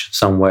itch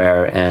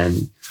somewhere,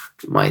 and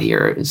you might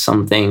hear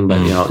something, but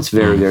it's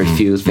very, very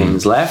few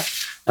things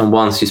left. And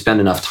once you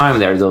spend enough time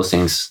there, those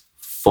things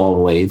fall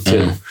away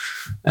too.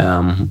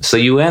 So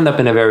you end up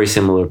in a very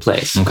similar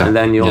place. Okay. And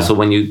then you also,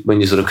 when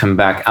you sort of come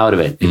back out of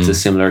it, it's a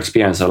similar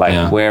experience of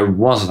like, where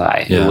was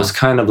I? It was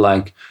kind of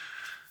like,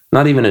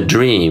 not even a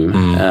dream,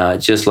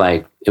 just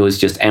like, it was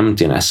just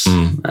emptiness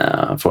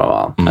for a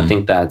while. I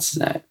think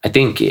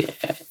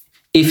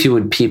if you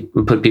would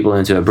put people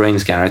into a brain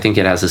scanner, I think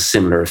it has a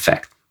similar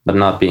effect. But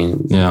not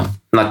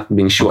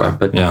being sure,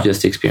 but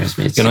just experience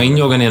me. In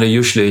Yoga Nidra,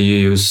 usually you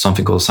use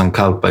something called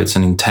Sankalpa. It's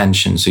an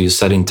intention. So you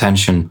set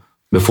intention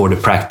before the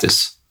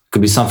practice. It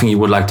could be something you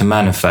would like to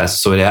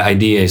manifest. So the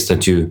idea is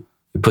that you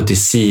put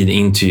this seed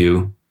into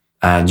you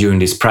during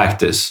this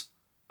practice.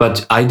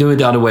 But I do it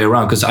the other way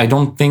around, because I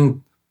don't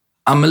think,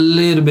 I'm a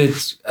little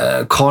bit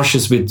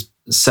cautious with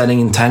setting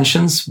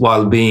intentions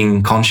while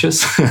being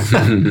conscious.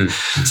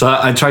 So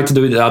I try to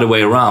do it the other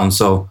way around.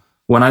 So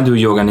when I do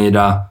Yoga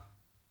Nidra,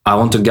 I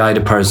want to guide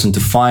a person to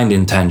find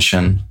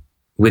intention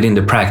within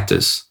the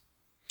practice.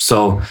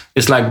 So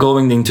it's like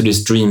going into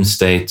this dream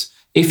state.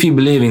 If you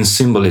believe in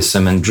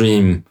symbolism and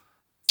dream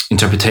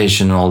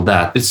interpretation and all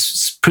that.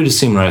 It's pretty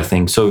similar, I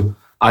think. So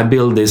I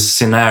build this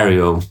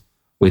scenario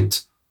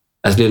with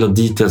as little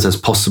details as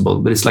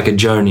possible, but it's like a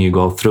journey you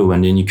go through,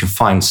 and then you can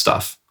find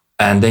stuff,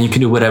 and then you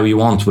can do whatever you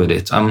want with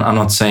it. I'm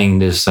not saying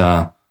there's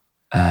a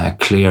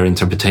clear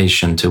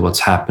interpretation to what's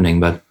happening,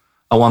 but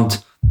I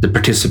want the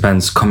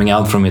participants coming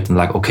out from it and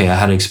like, okay, I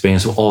had an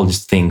experience of all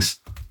these things.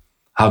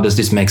 How does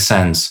this make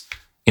sense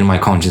in my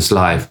conscious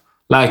life?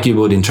 Like you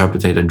would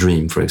interpret a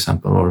dream, for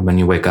example, or when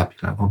you wake up,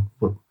 you're like,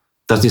 oh,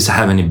 does this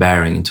have any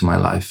bearing into my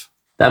life?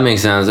 That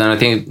makes sense. And I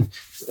think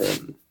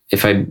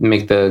if I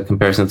make the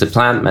comparison to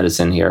plant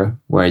medicine here,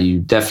 where you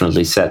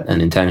definitely set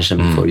an intention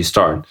before you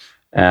start.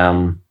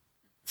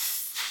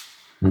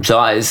 So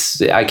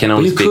I can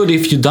only you could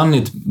if you've done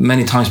it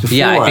many times before.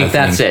 Yeah, I think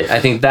that's it. I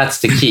think that's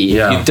the key.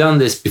 If you've done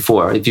this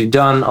before, if you've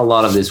done a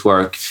lot of this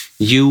work,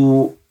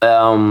 you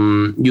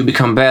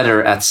become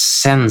better at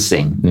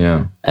sensing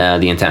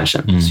the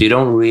intention. So you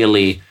don't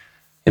really,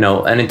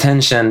 an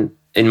intention,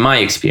 in my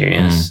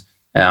experience,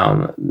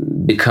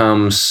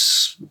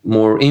 becomes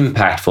more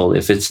impactful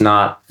if it's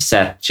not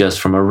set just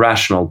from a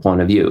rational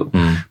point of view,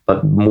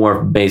 but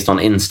more based on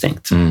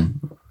instinct.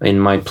 In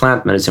my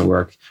plant medicine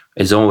work,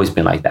 it's always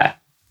been like that.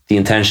 The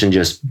intention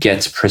just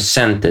gets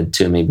presented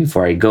to me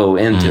before I go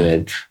into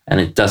it, and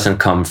it doesn't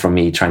come from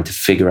me trying to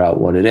figure out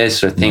what it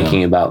is or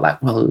thinking about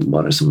like, well,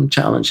 what are some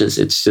challenges?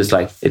 It's just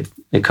like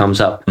it comes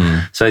up.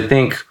 So I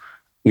think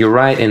you're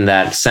right in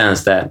that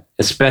sense, that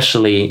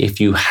especially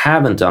if you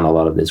haven't done a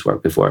lot of this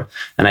work before,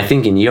 and I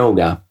think in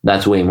yoga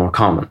that's way more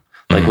common.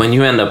 Like when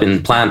you end up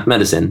in plant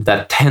medicine,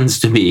 that tends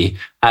to be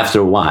after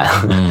a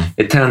while.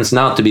 It tends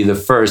not to be the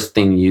first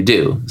thing you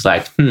do. It's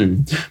like,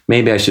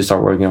 maybe I should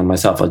start working on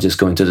myself. I'll just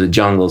go into the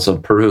jungles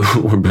of Peru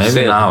or Brazil.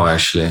 Maybe now,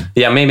 actually.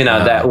 Yeah, maybe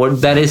now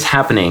that is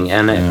happening.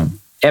 And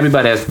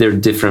everybody has their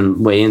different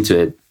way into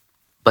it.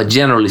 But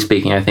generally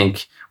speaking, I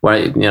think,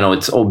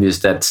 it's obvious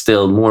that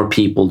still more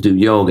people do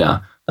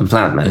yoga than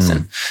plant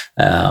medicine.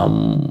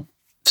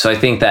 So I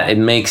think that it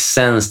makes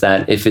sense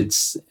that if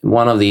it's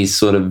one of these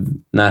sort of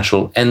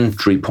natural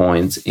entry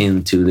points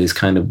into this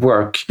kind of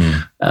work,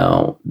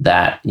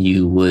 that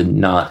you would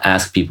not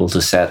ask people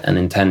to set an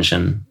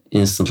intention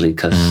instantly,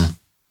 because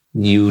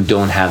you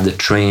don't have the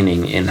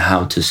training in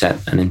how to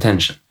set an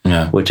intention,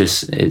 which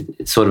is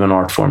it's sort of an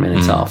art form in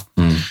itself.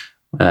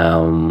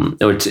 Or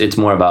it's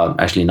more about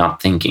actually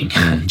not thinking,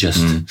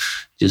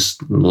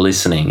 just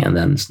listening and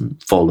then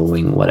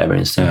following whatever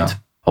instinct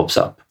pops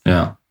up.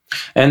 Yeah.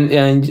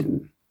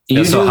 And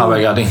so how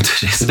I got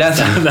into this. That's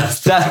okay,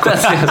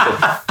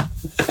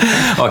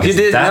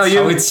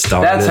 how it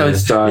started. That's how it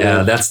started.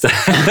 Yeah, that's the.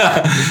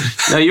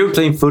 No, you were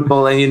playing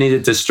football and you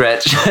needed to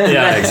stretch.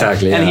 Yeah,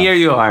 exactly. And here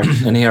you are.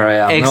 And here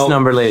I am.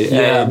 Number later.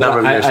 Yeah,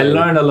 I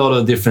learned a lot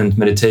of different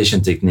meditation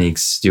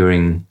techniques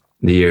during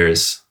the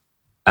years,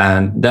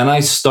 and then I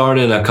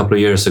started a couple of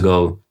years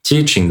ago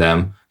teaching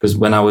them, because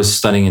when I was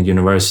studying at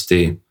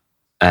university,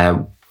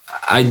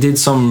 I did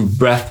some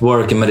breath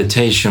work and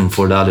meditation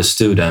for the other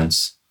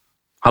students.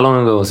 How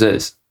long ago was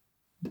this?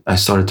 I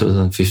started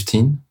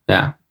 2015.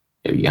 Yeah,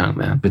 you're young,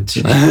 man. With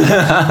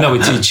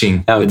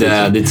teaching.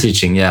 The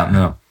teaching, yeah.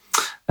 No.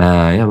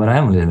 Yeah, but I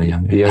am a little bit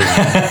younger.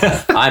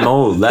 Yeah. I'm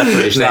old, that's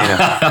what you're saying.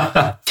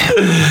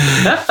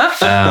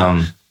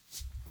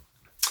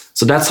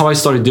 So that's how I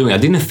started doing it. I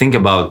didn't think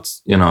about,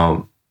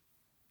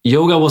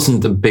 yoga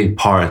wasn't a big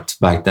part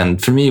back then.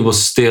 For me, it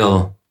was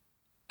still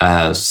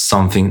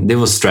something, there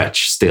was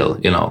stretch still,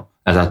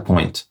 at that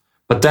point.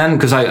 But then,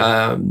 because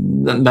I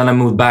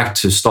moved back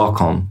to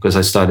Stockholm, because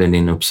I studied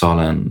in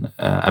Uppsala and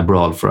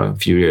abroad for a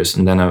few years,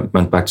 and then I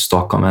went back to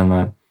Stockholm, and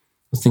I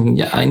was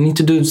thinking, I need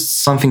to do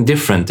something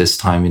different this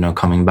time,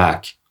 coming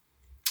back.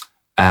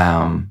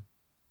 So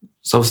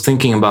I was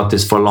thinking about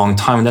this for a long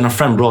time, and then a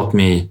friend brought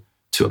me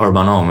to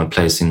Urban Home, a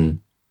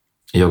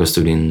yoga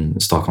studio in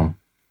Stockholm,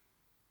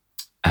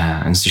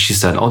 and so she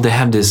said, "Oh, they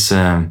have this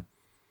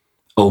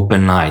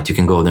open night. You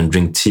can go there and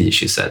drink tea,"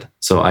 she said.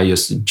 So I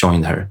just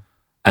joined her.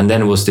 And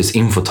then it was this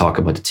info talk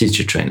about the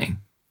teacher training.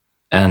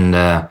 And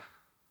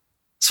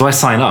so I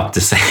signed up the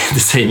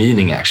same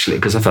evening, actually,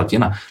 because I felt,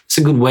 it's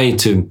a good way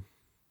to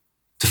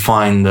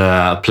find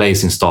a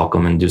place in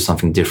Stockholm and do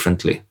something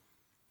differently.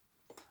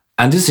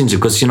 And this is interesting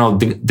because,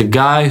 the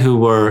guy who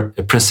were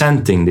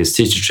presenting this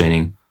teacher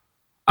training,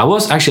 I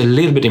was actually a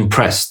little bit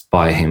impressed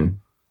by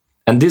him.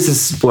 And this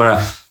is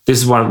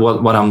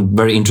what I'm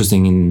very interested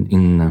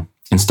in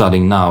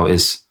studying now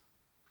is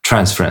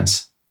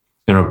transference,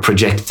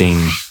 projecting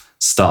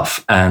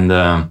stuff. And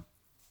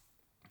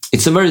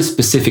it's a very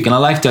specific, and I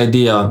like the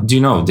idea. Do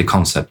you know the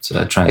concept?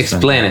 Transference?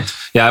 Explain it.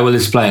 Yeah, I will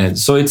explain it.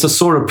 So it's a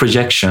sort of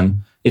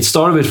projection. It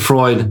started with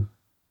Freud,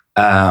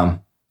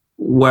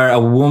 where a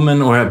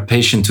woman or a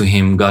patient to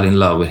him got in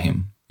love with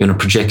him,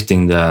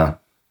 projecting the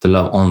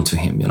love onto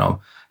him,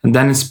 And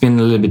then it's been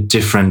a little bit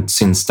different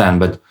since then.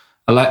 But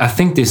I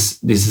think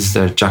this is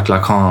the Jacques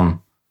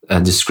Lacan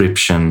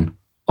description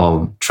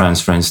of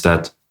transference,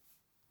 that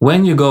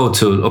when you go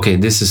to,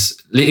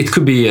 it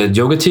could be a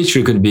yoga teacher,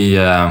 it could be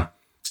a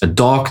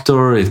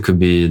doctor, it could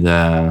be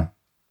the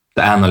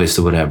the analyst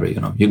or whatever, you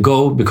know. You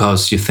go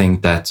because you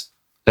think that,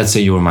 let's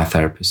say you're my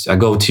therapist. I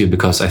go to you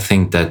because I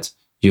think that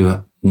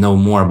you know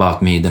more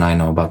about me than I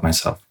know about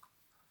myself.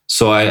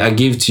 So I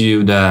give to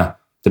you the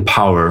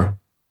power.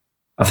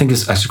 I think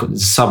it's actually called the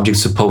subject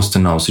supposed to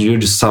know. So you're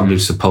the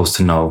subject supposed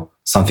to know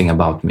something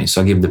about me.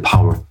 So I give the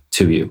power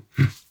to you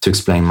to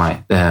explain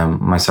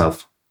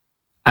myself.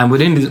 And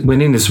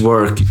within this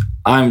work,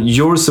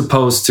 you're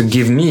supposed to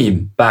give me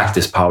back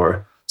this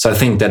power. So I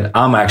think that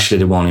I'm actually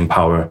the one in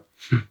power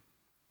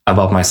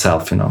about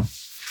myself, you know.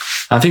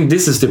 I think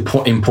this is the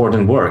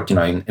important work, you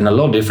know, in a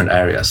lot of different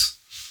areas,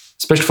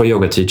 especially for a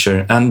yoga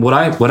teacher. And what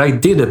I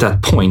did at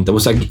that point, I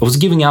was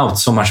giving out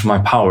so much of my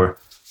power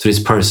to this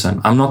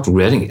person. I'm not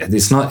regretting it.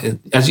 It's not,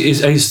 as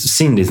I used to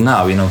see this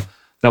now, you know,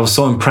 that I was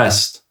so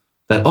impressed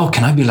that, oh,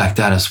 can I be like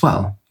that as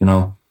well? You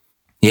know,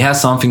 he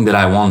has something that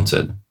I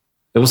wanted.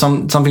 It was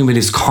something with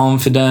his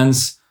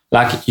confidence.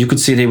 Like you could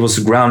see that he was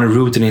grounded,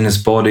 rooted in his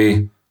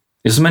body.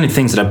 There's so many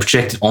things that I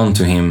projected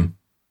onto him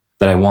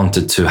that I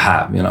wanted to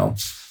have, you know.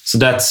 So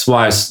that's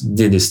why I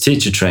did this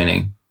teacher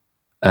training.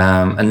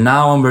 And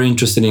now I'm very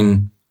interested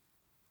in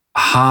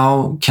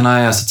how can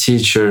I, as a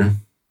teacher,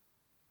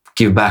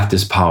 give back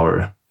this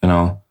power, you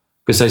know,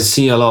 because I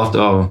see a lot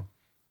of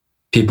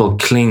people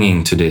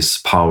clinging to this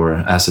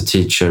power as a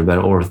teacher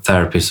or a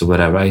therapist or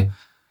whatever.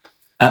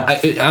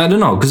 I don't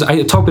know, because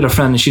I talked with a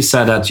friend and she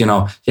said that, you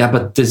know, yeah,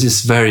 but this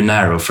is very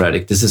narrow,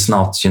 Fredrik. This is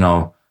not, you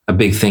know, a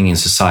big thing in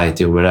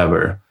society or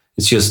whatever.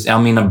 It's just,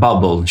 I'm in a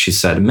bubble, she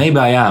said. Maybe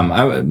I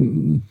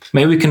am.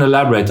 Maybe we can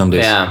elaborate on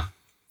this. Yeah.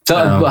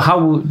 So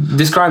how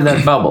describe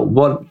that bubble?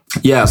 What?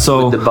 Yeah.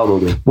 So the bubble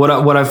do? What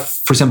I,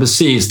 for example,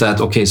 see is that,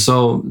 okay,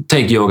 so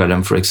take yoga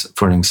then for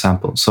an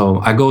example. So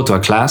I go to a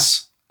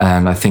class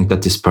and I think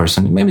that this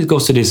person, maybe it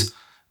goes to this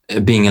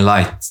being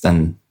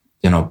enlightened,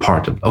 you know,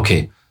 part of,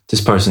 okay,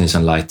 this person is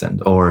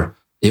enlightened, or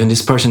even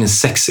this person is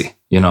sexy,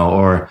 you know,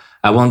 or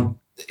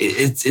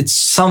it's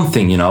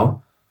something, you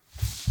know.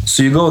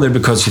 So you go there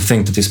because you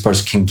think that this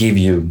person can give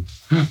you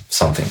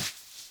something.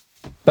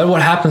 But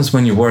what happens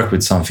when you work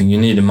with something? You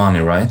need the money,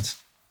 right?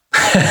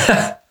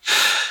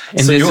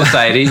 In this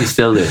society, you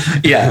still do.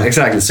 Yeah,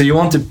 exactly. So you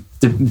want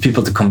the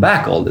people to come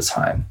back all the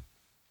time.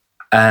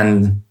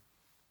 And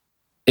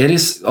it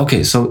is,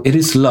 okay, so it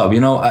is love.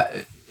 You know,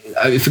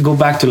 if you go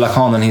back to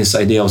Lacan and his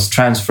idea of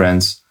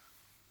transference,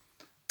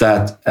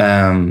 that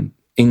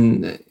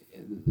in,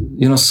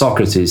 you know,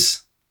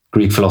 Socrates,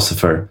 Greek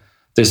philosopher,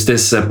 there's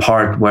this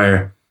part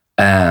where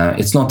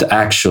it's not the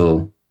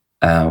actual,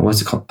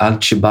 what's it called?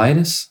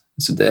 Alcibiades?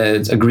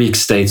 It's a Greek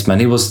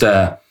statesman. He was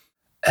a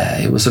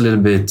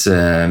little bit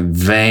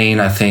vain,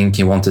 I think.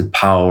 He wanted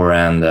power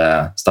and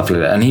stuff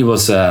like that. And he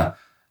was,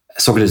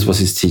 Socrates was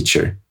his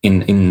teacher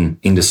in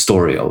the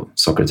story of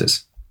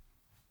Socrates.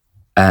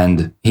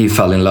 And he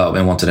fell in love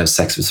and wanted to have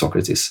sex with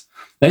Socrates.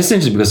 And it's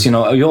interesting because, you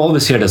know, you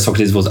always hear that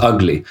Socrates was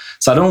ugly.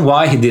 So I don't know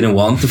why he didn't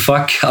want to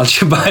fuck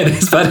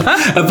Alcibiades, but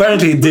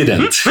apparently he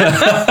didn't.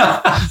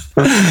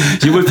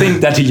 You would think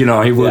that, he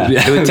would...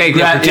 Yeah. He would take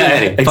the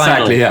opportunity. Yeah,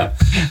 exactly, yeah.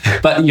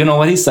 But, you know,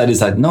 what he said is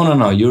that,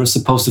 no, you're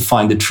supposed to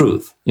find the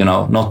truth, you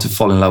know, not to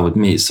fall in love with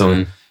me.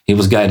 So he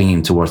was guiding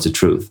him towards the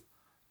truth.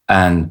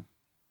 And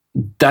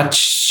that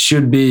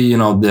should be, you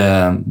know,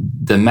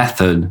 the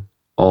method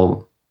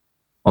of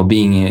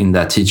being in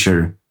that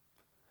teacher.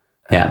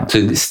 Yeah,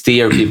 to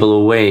steer people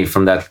away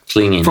from that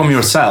clinging. From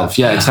yourself,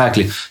 yeah,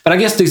 exactly. But I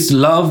guess this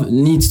love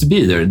needs to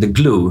be there, the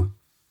glue.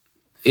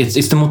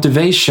 It's the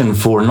motivation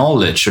for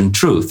knowledge and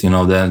truth, you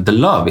know, the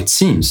love, it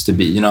seems to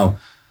be, you know.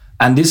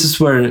 And this is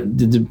where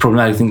the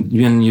problematic thing,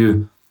 when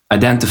you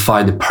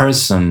identify the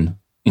person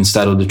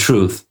instead of the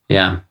truth.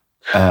 Yeah.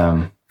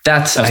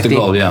 That's the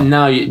goal, yeah.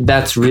 Now,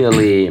 that's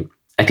really,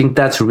 I think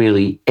that's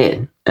really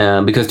it.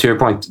 Because to your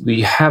point,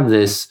 we have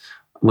this,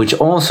 which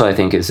also I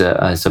think is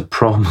a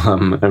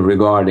problem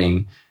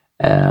regarding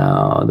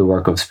the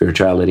work of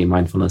spirituality,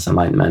 mindfulness,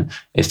 enlightenment,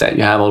 is that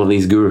you have all of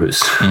these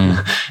gurus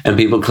and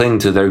people cling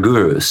to their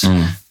gurus.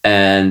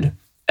 And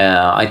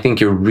I think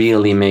you're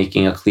really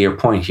making a clear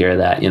point here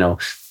that, you know,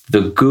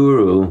 the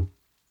guru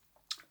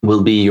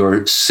will be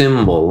your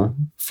symbol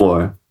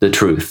for the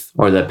truth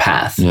or the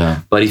path.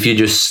 Yeah. But if you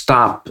just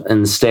stop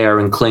and stare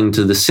and cling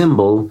to the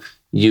symbol,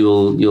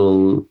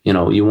 you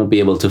won't be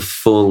able to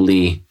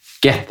fully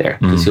get there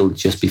because you'll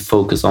just be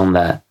focused on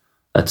that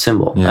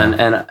symbol. Yeah.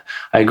 And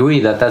I agree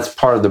that that's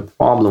part of the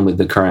problem with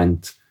the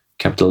current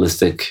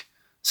capitalistic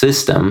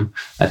system.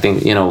 I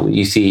think, you know,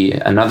 you see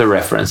another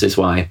reference is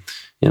why,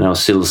 you know,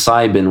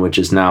 psilocybin, which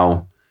is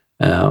now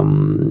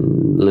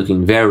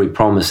looking very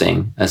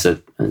promising as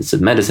a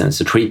medicine, as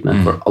a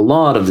treatment for a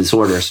lot of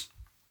disorders.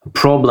 A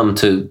problem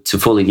to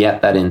fully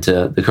get that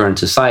into the current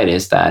society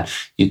is that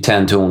you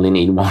tend to only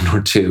need 1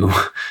 or 2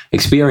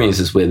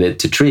 experiences with it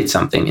to treat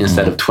something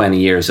instead of 20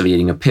 years of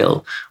eating a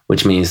pill,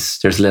 which means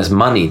there's less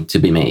money to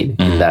be made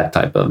in that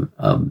type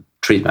of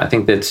treatment. I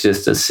think that's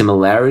just a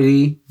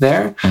similarity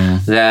there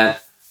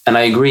that, and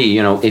I agree,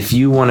 you know, if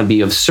you want to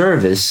be of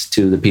service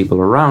to the people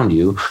around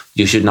you,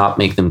 you should not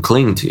make them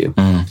cling to you.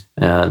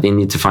 They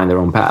need to find their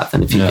own path.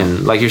 And if you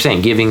can, like you're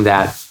saying, giving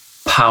that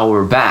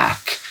power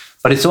back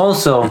But it's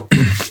also,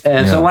 so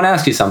I want to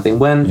ask you something.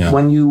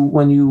 When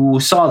you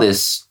saw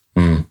this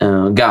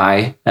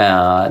guy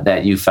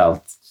that you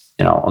felt,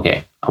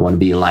 okay, I want to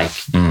be like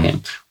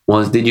him.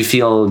 Did you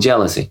feel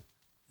jealousy?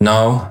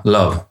 No,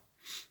 love.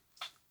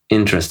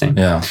 Interesting.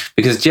 Yeah.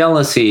 Because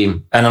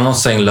jealousy... And I'm not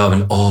saying love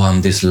and,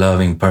 I'm this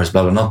loving person,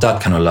 blah, blah, not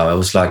that kind of love. I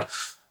was like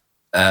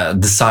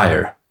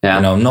desire. Yeah.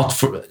 Not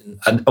for...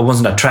 I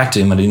wasn't attracted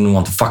to him. I didn't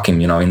want to fuck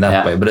him, in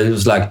that way. But it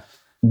was like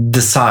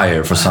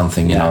desire for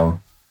something,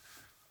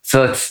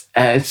 So it's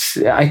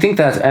I think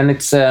that, and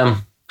it's...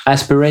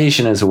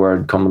 aspiration is a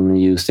word commonly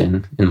used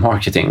in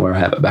marketing, where I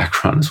have a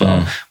background as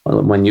well.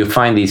 When you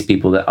find these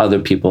people that other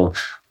people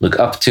look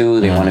up to,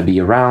 they want to be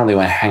around, they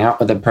want to hang out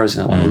with that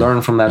person, they want to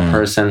learn from that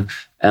person.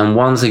 And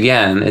once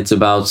again, it's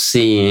about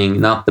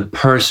seeing not the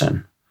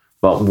person,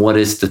 but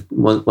what's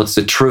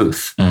the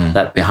truth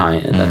that's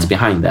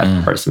behind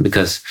that person.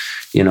 Because,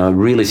 a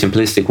really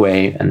simplistic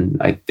way,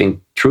 and I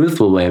think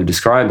truthful way of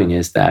describing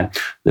is that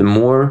the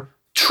more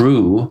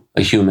true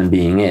a human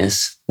being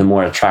is, the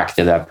more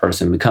attractive that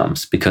person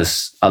becomes,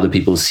 because other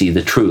people see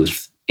the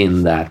truth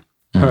in that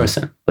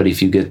person. But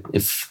if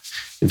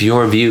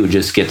your view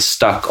just gets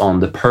stuck on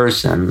the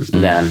person,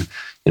 then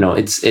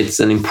it's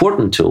an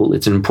important tool.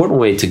 It's an important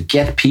way to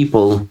get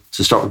people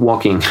to start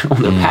walking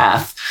on their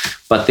path,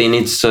 but they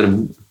need to sort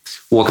of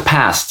walk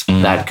past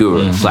that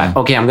guru. It's like,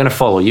 okay, I'm going to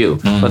follow you,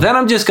 but then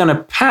I'm just going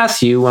to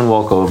pass you and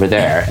walk over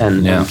there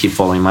and keep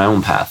following my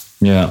own path.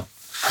 Yeah.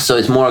 So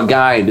it's more a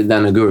guide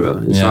than a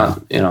guru. It's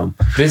not,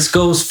 This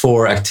goes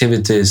for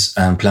activities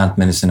and plant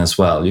medicine as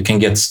well. You can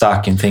get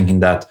stuck in thinking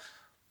that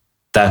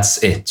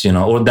that's it,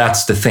 or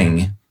that's the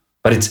thing.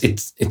 But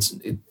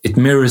it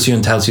mirrors you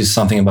and tells you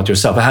something about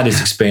yourself. I had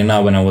this experience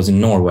now when I was in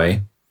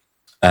Norway.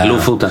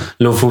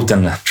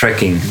 Lofoten,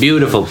 trekking.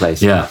 Beautiful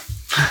place. Yeah.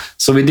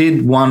 So we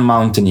did one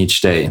mountain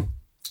each day,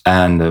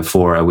 and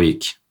for a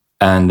week.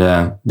 And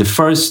the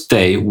first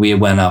day we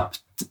went up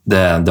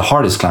the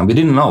hardest climb. We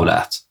didn't know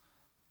that.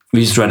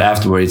 We just read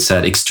afterward, it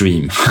said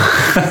extreme.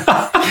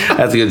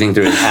 That's a good thing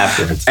to read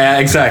afterwards.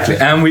 Exactly.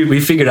 And we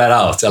figured that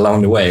out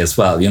along the way as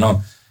well,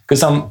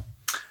 because I'm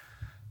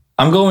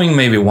going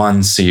maybe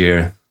once a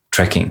year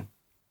trekking,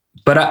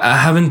 but I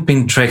haven't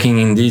been trekking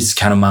in these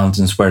kind of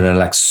mountains where they're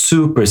like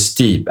super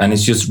steep and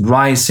it's just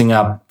rising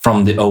up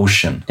from the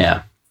ocean.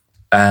 Yeah.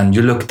 And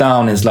you look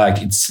down, it's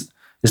like, it's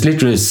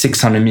literally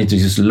 600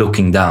 meters just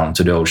looking down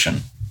to the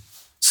ocean.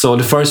 So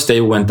the first day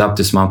we went up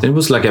this mountain, it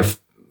was like a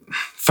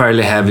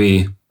fairly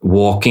heavy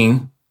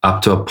walking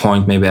up to a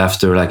point, maybe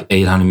after like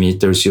 800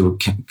 meters, you were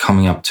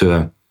coming up to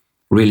a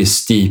really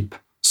steep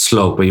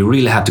slope where you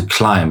really had to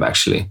climb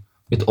actually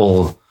with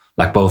all,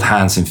 like both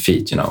hands and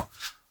feet,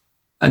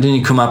 And then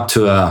you come up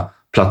to a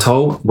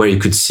plateau where you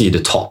could see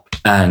the top.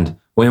 And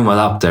when we went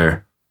up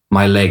there,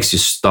 my legs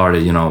just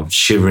started,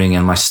 shivering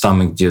and my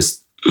stomach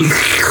just,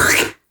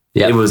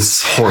 It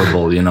was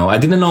horrible, I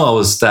didn't know I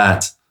was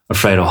that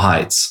afraid of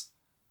heights.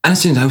 And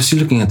I was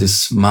looking at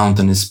this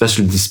mountain,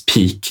 especially this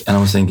peak, and I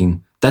was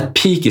thinking, that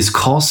peak is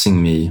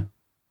causing me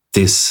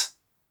this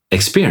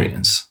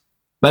experience.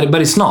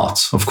 But it's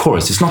not, of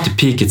course. It's not the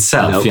peak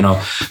itself,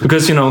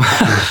 because,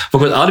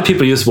 because other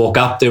people just walk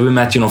up there. We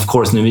met, of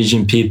course,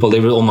 Norwegian people. They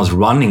were almost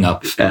running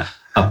up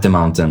the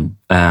mountain.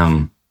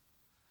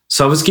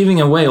 So I was giving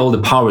away all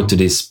the power to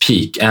this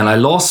peak, and I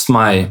lost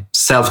my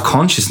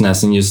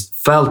self-consciousness and just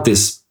felt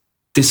this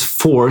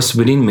force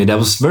within me that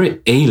was very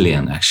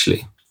alien,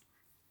 actually.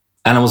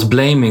 And I was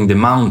blaming the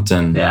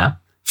mountain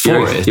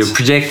for it. You're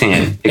projecting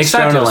it,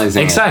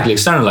 externalizing Exactly,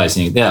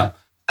 externalizing it, yeah.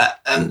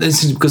 And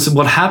this is because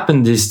what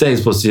happened these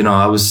days was,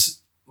 I was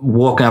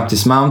walking up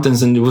these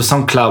mountains and there was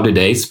some cloudy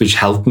days, which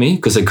helped me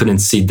because I couldn't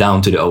see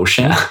down to the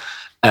ocean,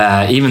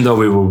 even though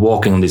we were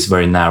walking on this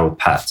very narrow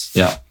path.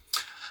 Yeah.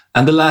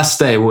 And the last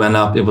day we went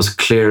up, it was a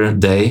clear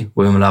day.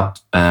 We went up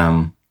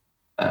on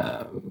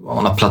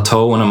a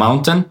plateau on a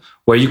mountain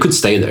where you could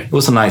stay there. It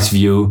was a nice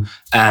view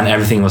and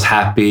everything was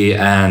happy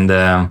and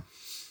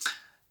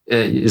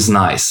it's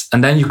nice.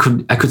 And then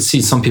I could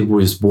see some people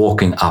were just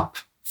walking up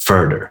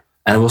further.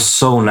 And it was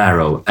so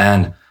narrow,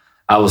 and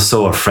I was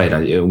so afraid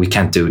we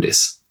can't do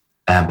this.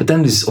 But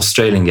then this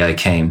Australian guy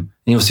came, and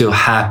he was so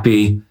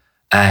happy.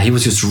 He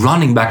was just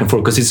running back and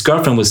forth because his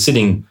girlfriend was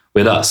sitting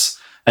with us,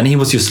 and he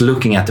was just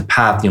looking at the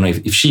path,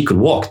 if she could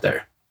walk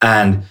there.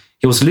 And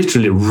he was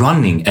literally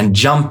running and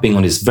jumping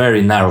on this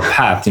very narrow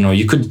path. You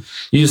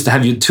used to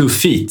have your 2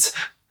 feet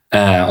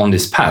on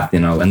this path,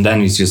 and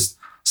then it just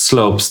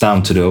slopes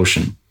down to the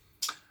ocean.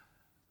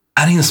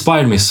 And he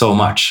inspired me so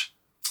much.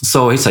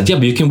 So he said,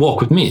 but you can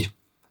walk with me.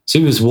 So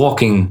he was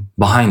walking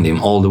behind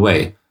him all the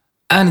way.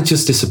 And it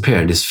just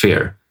disappeared, this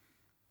fear.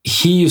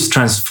 He just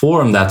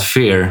transformed that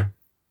fear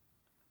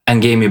and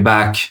gave me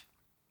back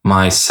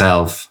my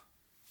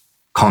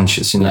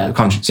self-conscious,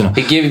 conscious,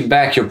 He gave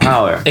back your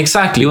power.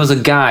 Exactly. He was a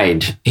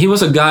guide. He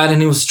was a guide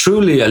and he was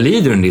truly a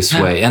leader in this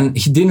way. And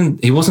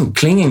he wasn't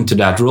clinging to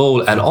that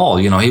role at all.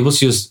 He was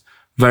just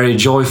very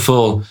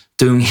joyful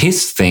doing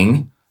his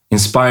thing,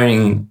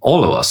 inspiring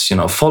all of us,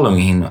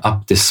 following him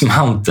up this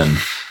mountain.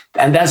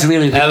 And that's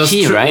really the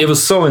key, right? It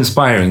was so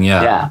inspiring,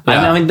 yeah.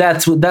 I mean,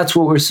 that's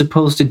what we're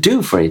supposed to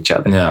do for each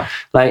other. Yeah.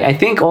 Like, I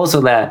think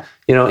also that,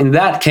 in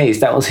that case,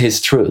 that was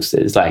his truth.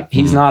 It's like,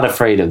 he's not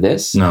afraid of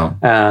this. No.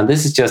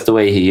 This is just the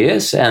way he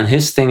is. And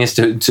his thing is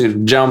to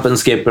jump and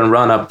skip and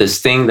run up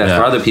this thing that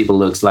for other people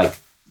looks like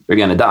you're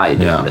going to die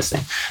doing this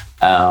thing.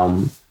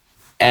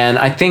 And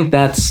I think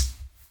that's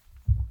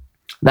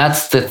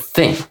the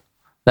thing.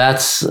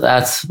 That's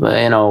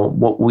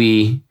what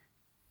we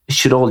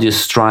should all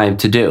just strive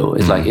to do.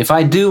 It's like, if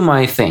I do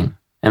my thing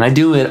and I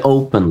do it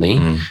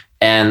openly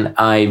and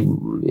I,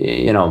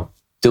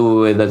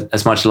 do it with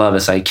as much love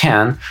as I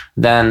can,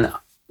 then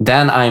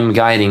I'm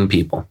guiding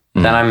people.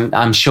 Then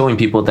I'm showing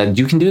people that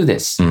you can do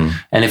this.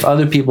 And if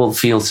other people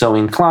feel so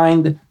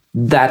inclined,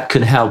 that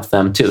could help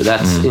them too.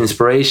 That's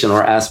inspiration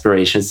or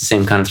aspiration. It's the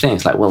same kind of thing.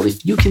 It's like, well,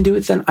 if you can do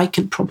it, then I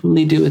can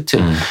probably do it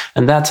too.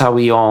 And that's how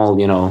we all,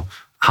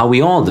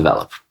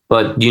 develop.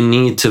 But you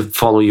need to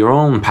follow your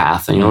own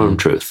path and your own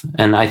truth.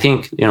 And I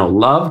think,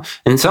 love,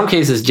 in some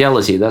cases,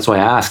 jealousy, that's why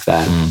I ask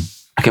that,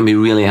 can be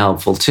really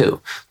helpful too.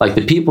 Like,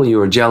 the people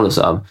you are jealous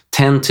of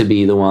tend to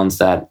be the ones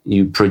that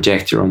you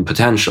project your own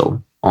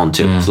potential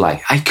onto. It's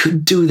like, I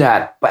could do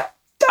that, but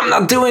I'm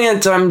not doing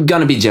it, so I'm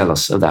going to be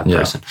jealous of that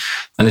person.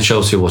 And it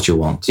shows you what you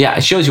want. Yeah,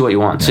 it shows you what you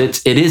want. So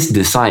it is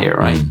desire,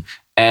 right?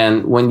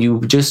 And when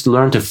you just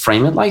learn to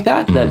frame it like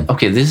that, that,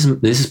 okay, this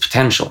is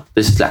potential.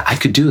 This is like, I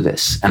could do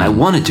this and I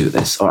want to do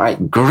this. All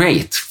right,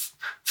 great.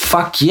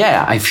 Fuck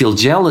yeah. I feel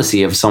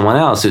jealousy of someone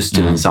else who's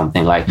doing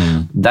something like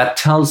that.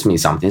 Tells me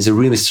something. It's a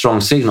really strong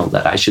signal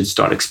that I should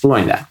start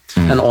exploring that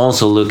and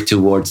also look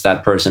towards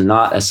that person,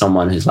 not as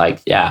someone who's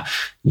like, yeah,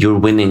 you're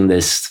winning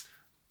this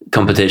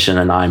competition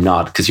and I'm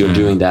not, because you're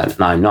doing that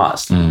and I'm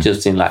not.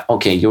 Just in like,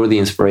 okay, you're the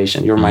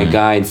inspiration. You're my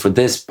guide for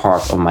this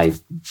part of my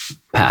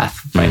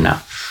path right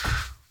now.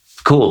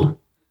 Cool.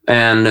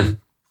 And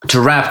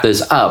to wrap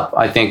this up,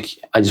 I think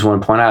I just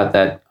want to point out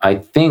that I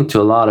think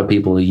to a lot of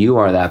people, you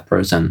are that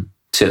person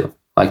too.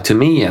 Like, to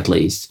me, at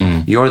least,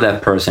 you're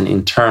that person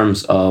in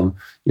terms of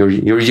your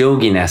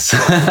yoginess.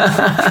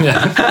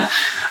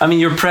 I mean,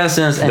 your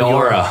presence and the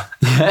aura.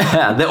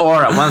 The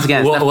aura. Once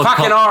again, the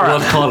fucking aura.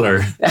 What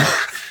color?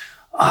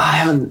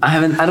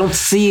 I don't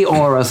see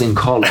auras in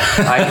color.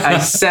 I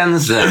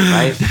sense them,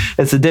 right?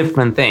 It's a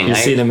different thing. You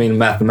see them in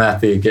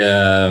mathematic.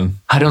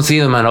 I don't see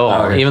them at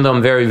all, even though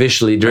I'm very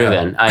visually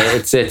driven.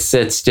 It's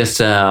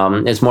just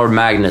it's more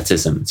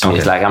magnetism. So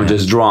it's like I'm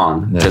just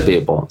drawn to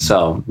people.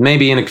 So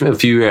maybe in a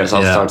few years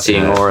I'll start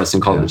seeing auras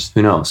in colors.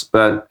 Who knows?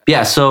 But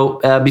yeah.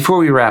 So before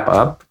we wrap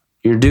up,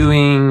 you're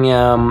doing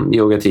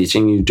yoga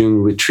teaching. You're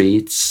doing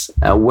retreats.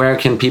 Where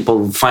can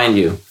people find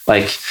you?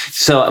 Like,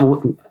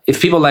 so if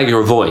people like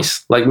your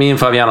voice, like me and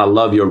Fabiana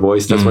love your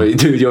voice. That's why you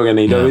do yoga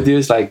nidra with you.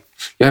 It's like,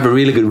 you have a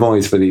really good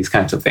voice for these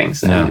kinds of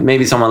things. And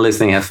maybe someone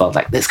listening has felt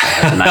like, this guy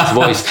has a nice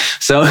voice.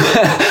 So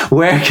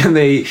where can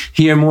they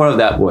hear more of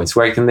that voice?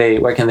 Where can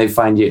they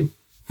find you?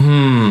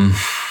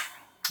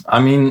 I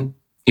mean,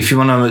 if you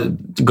want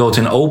to go to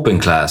an open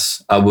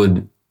class, I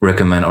would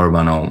recommend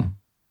Urban Home.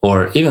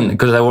 Or even,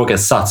 because I work at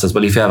SATS as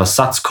well, if you have a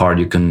SATS card,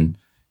 you can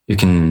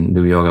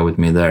do yoga with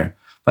me there.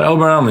 But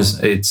Urban Home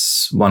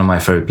it's one of my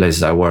favorite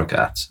places I work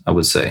at, I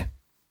would say.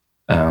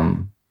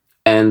 And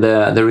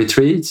the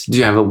retreats, do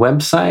you have a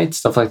website,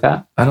 stuff like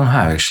that? I don't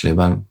have, actually,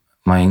 but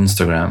my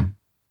Instagram.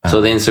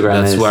 So the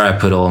Instagram that's where I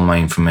put all my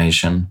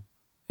information.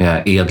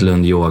 Yeah,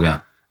 Edlund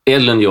Yoga.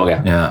 Edlund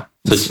Yoga. Yeah.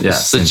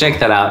 So check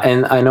that out.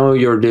 And I know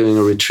you're doing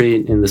a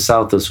retreat in the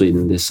south of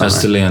Sweden this summer.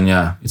 Österlen,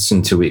 yeah. It's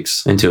in 2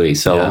 weeks. In 2 weeks.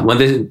 So when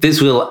this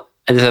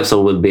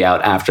episode will be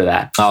out after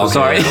that. Oh, okay.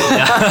 Sorry.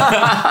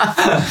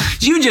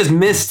 You just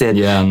missed it.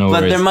 Yeah, no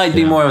worries. But there might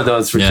be more of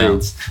those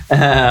retreats.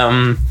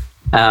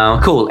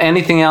 Cool.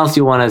 Anything else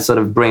you want to sort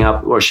of bring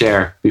up or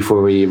share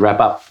before we wrap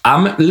up?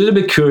 I'm a little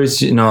bit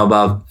curious,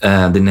 about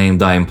the name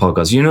Dying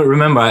Podcast.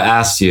 Remember I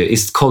asked you,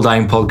 is it called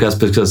Dying Podcast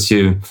because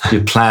you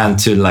plan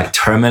to like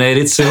terminate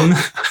it soon?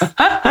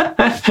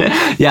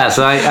 Yeah.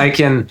 So I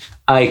can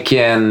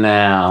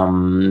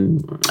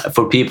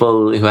for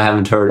people who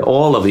haven't heard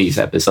all of these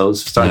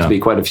episodes, starting to be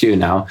quite a few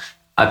now,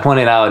 I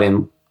pointed out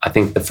in, I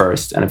think, the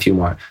first and a few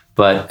more,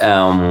 but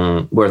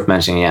worth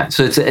mentioning. Yeah.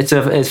 So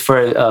it's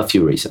for a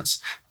few reasons.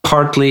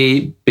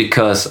 Partly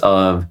because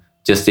of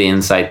just the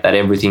insight that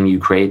everything you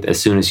create, as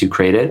soon as you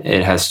create it,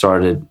 it has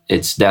started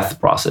its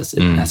death process.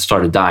 It has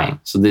started dying.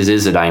 So this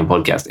is a dying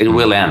podcast. It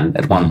will end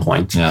at one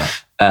point. Yeah.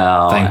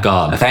 Thank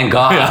God. Thank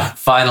God. Yeah.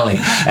 Finally.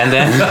 And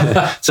then,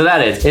 so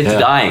that it's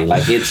dying.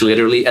 Like, it's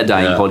literally a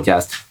dying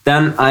podcast.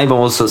 Then I've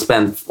also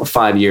spent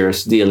 5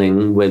 years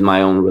dealing with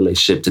my own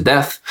relationship to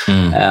death.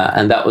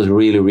 And that was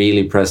really,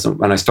 really present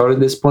when I started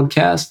this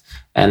podcast.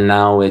 And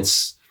now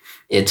it's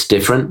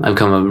different. I've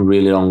come a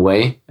really long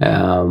way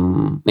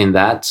in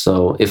that.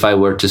 So if I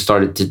were to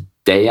start it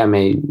today, I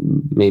may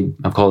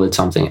I've called it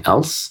something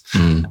else.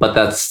 But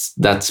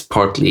that's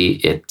partly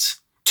it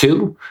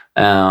too.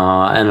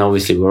 And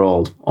obviously we're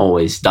all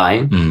always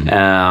dying.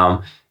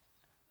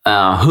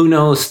 who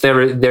knows?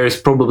 There's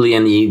probably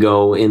an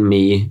ego in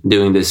me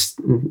doing this.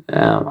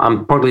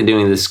 I'm partly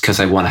doing this because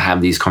I want to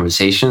have these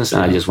conversations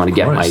and I just want to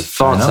get my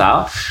thoughts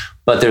out.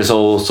 But there's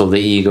also the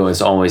ego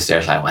is always there.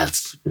 It's like, well,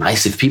 it's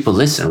nice if people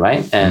listen,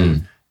 right?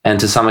 And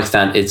to some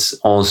extent, it's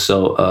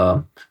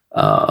also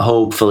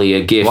hopefully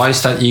a gift. Why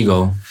is that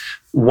ego?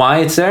 Why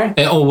it's there?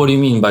 Oh, what do you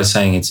mean by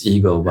saying it's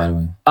ego, by the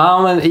way?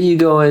 And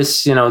ego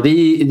is, the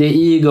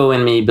ego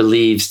in me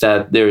believes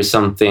that there is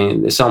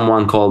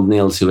someone called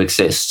Nils who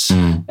exists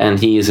and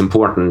he is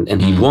important and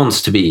he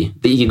wants to be,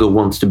 the ego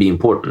wants to be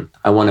important.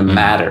 I want to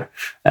matter.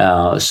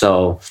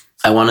 So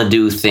I want to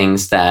do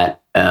things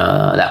that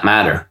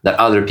matter, that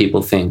other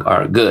people think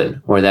are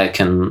good or that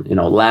can,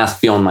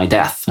 last beyond my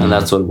death. And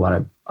that's what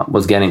I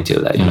was getting to,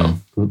 that,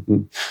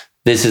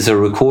 this is a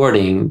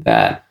recording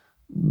that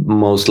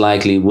most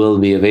likely will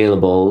be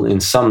available in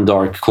some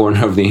dark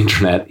corner of the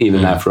internet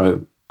even after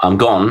I'm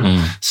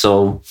gone.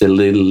 So the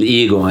little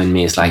ego in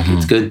me is like,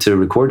 it's good to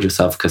record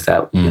yourself because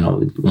that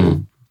it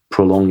will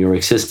prolong your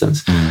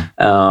existence.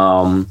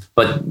 But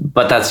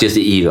that's just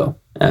the ego.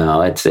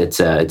 It's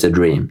a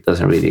dream. It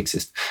doesn't really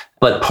exist.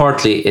 But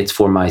partly it's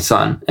for my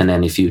son and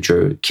any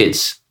future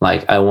kids.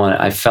 Like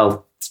I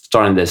felt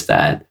starting this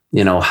that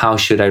how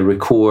should I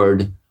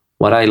record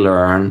what I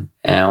learn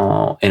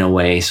in a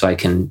way so I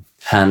can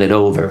hand it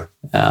over.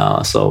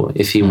 So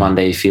if he one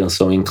day feels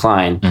so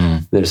inclined,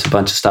 there's a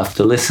bunch of stuff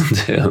to listen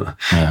to.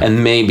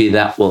 And maybe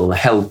that will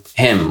help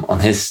him on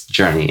his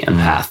journey and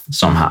path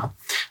somehow.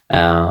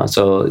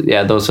 So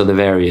yeah, those are the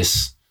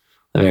various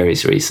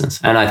reasons.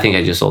 And I think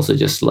I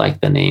just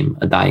like the name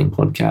A Dying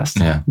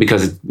Podcast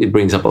because it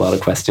brings up a lot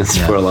of questions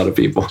for a lot of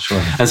people.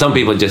 Sure. And some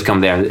people just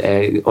come there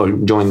or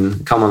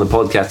come on the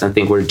podcast and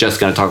think we're just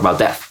going to talk about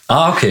death.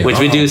 Oh, okay. Which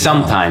we do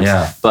sometimes,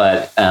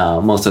 but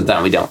most of the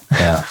time we don't.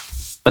 Yeah.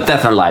 But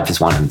death and life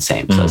is one and the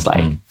same. So it's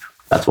like,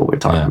 that's what we're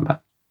talking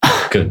about.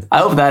 Good. I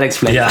hope that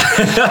explains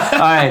it. All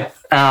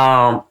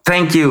right.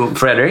 Thank you,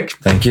 Fredrik.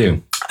 Thank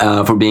you.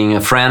 For being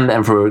a friend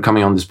and for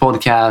coming on this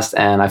podcast.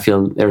 And I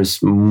feel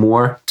there's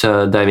more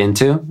to dive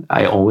into.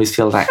 I always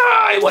feel like,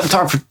 I want to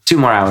talk for 2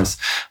 more hours.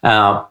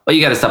 But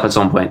you got to stop at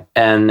some point.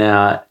 And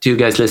to you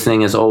guys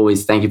listening, as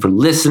always, thank you for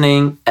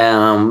listening.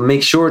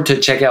 Make sure to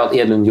check out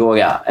Edlund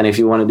Yoga. And if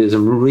you want to do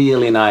some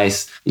really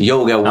nice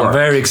yoga work. I'm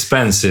very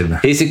expensive.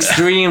 He's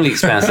extremely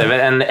expensive.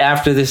 And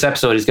after this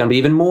episode, it's going to be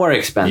even more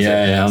expensive.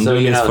 Yeah. I'm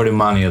doing this for the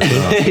money as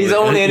well. He's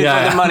only in it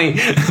for the money.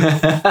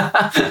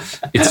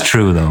 It's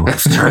true, though.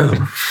 It's true.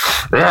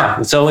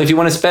 Yeah. So if you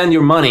want to spend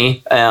your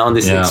money on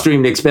this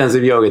extremely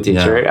expensive yoga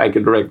teacher, I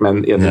could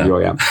recommend Edlund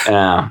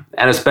Yoga.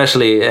 And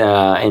especially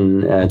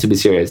to be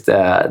serious,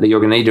 the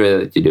yoga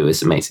nidra that you do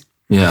is amazing.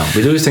 Yeah,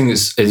 we do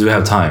things as we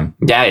have time.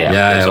 Yeah.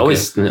 There's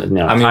always I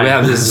mean, we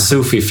have this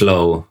Sufi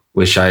flow,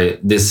 which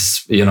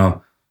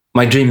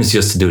my dream is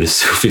just to do the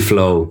Sufi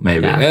flow,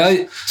 maybe.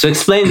 Yeah. So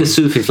explain the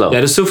Sufi flow.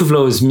 Yeah, the Sufi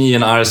flow is me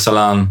and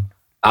Arsalan.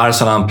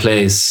 Arsalan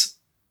plays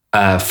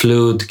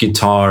flute,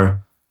 guitar.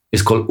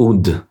 It's called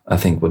Oud, I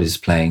think, what he's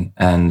playing.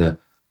 And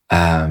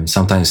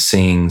sometimes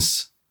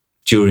sings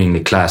during the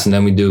class. And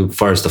then we do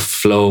first a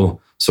flow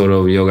sort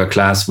of yoga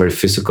class, very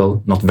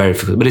physical. Not very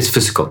physical, but it's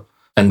physical.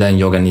 And then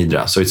yoga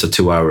nidra. So it's a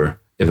 2-hour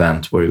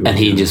event. And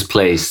he just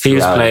plays. He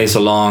just plays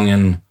along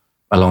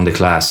the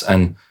class.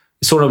 And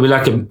it's sort of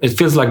it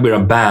feels like we're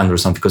a band or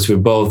something because we're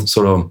both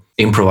sort of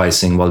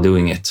improvising while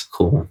doing it.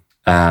 Cool.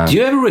 Do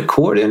you ever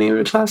record any of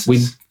your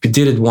classes? We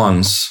did it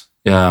once,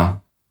 yeah.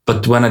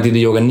 But when I did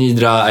the yoga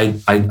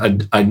nidra,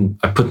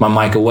 I put my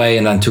mic away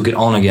and then took it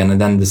on again, and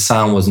then the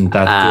sound wasn't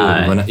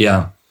that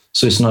good.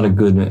 So it's not a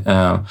good.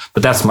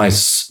 But that's my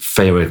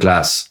favorite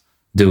class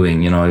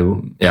doing.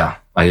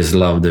 I just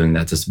love doing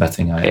that. It's the best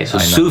thing I know.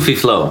 Sufi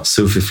flow.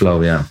 Sufi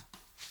flow, yeah.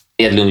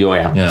 Edlund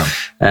Yoga.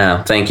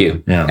 Yeah. Thank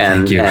you. Yeah.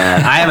 And thank you.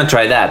 I haven't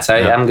tried that, so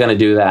I'm going to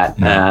do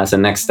that as a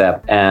next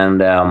step. And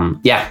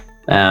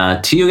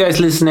to you guys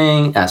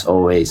listening, as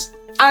always,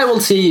 I will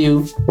see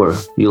you, or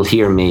you'll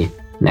hear me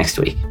next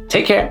week.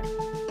 Take care.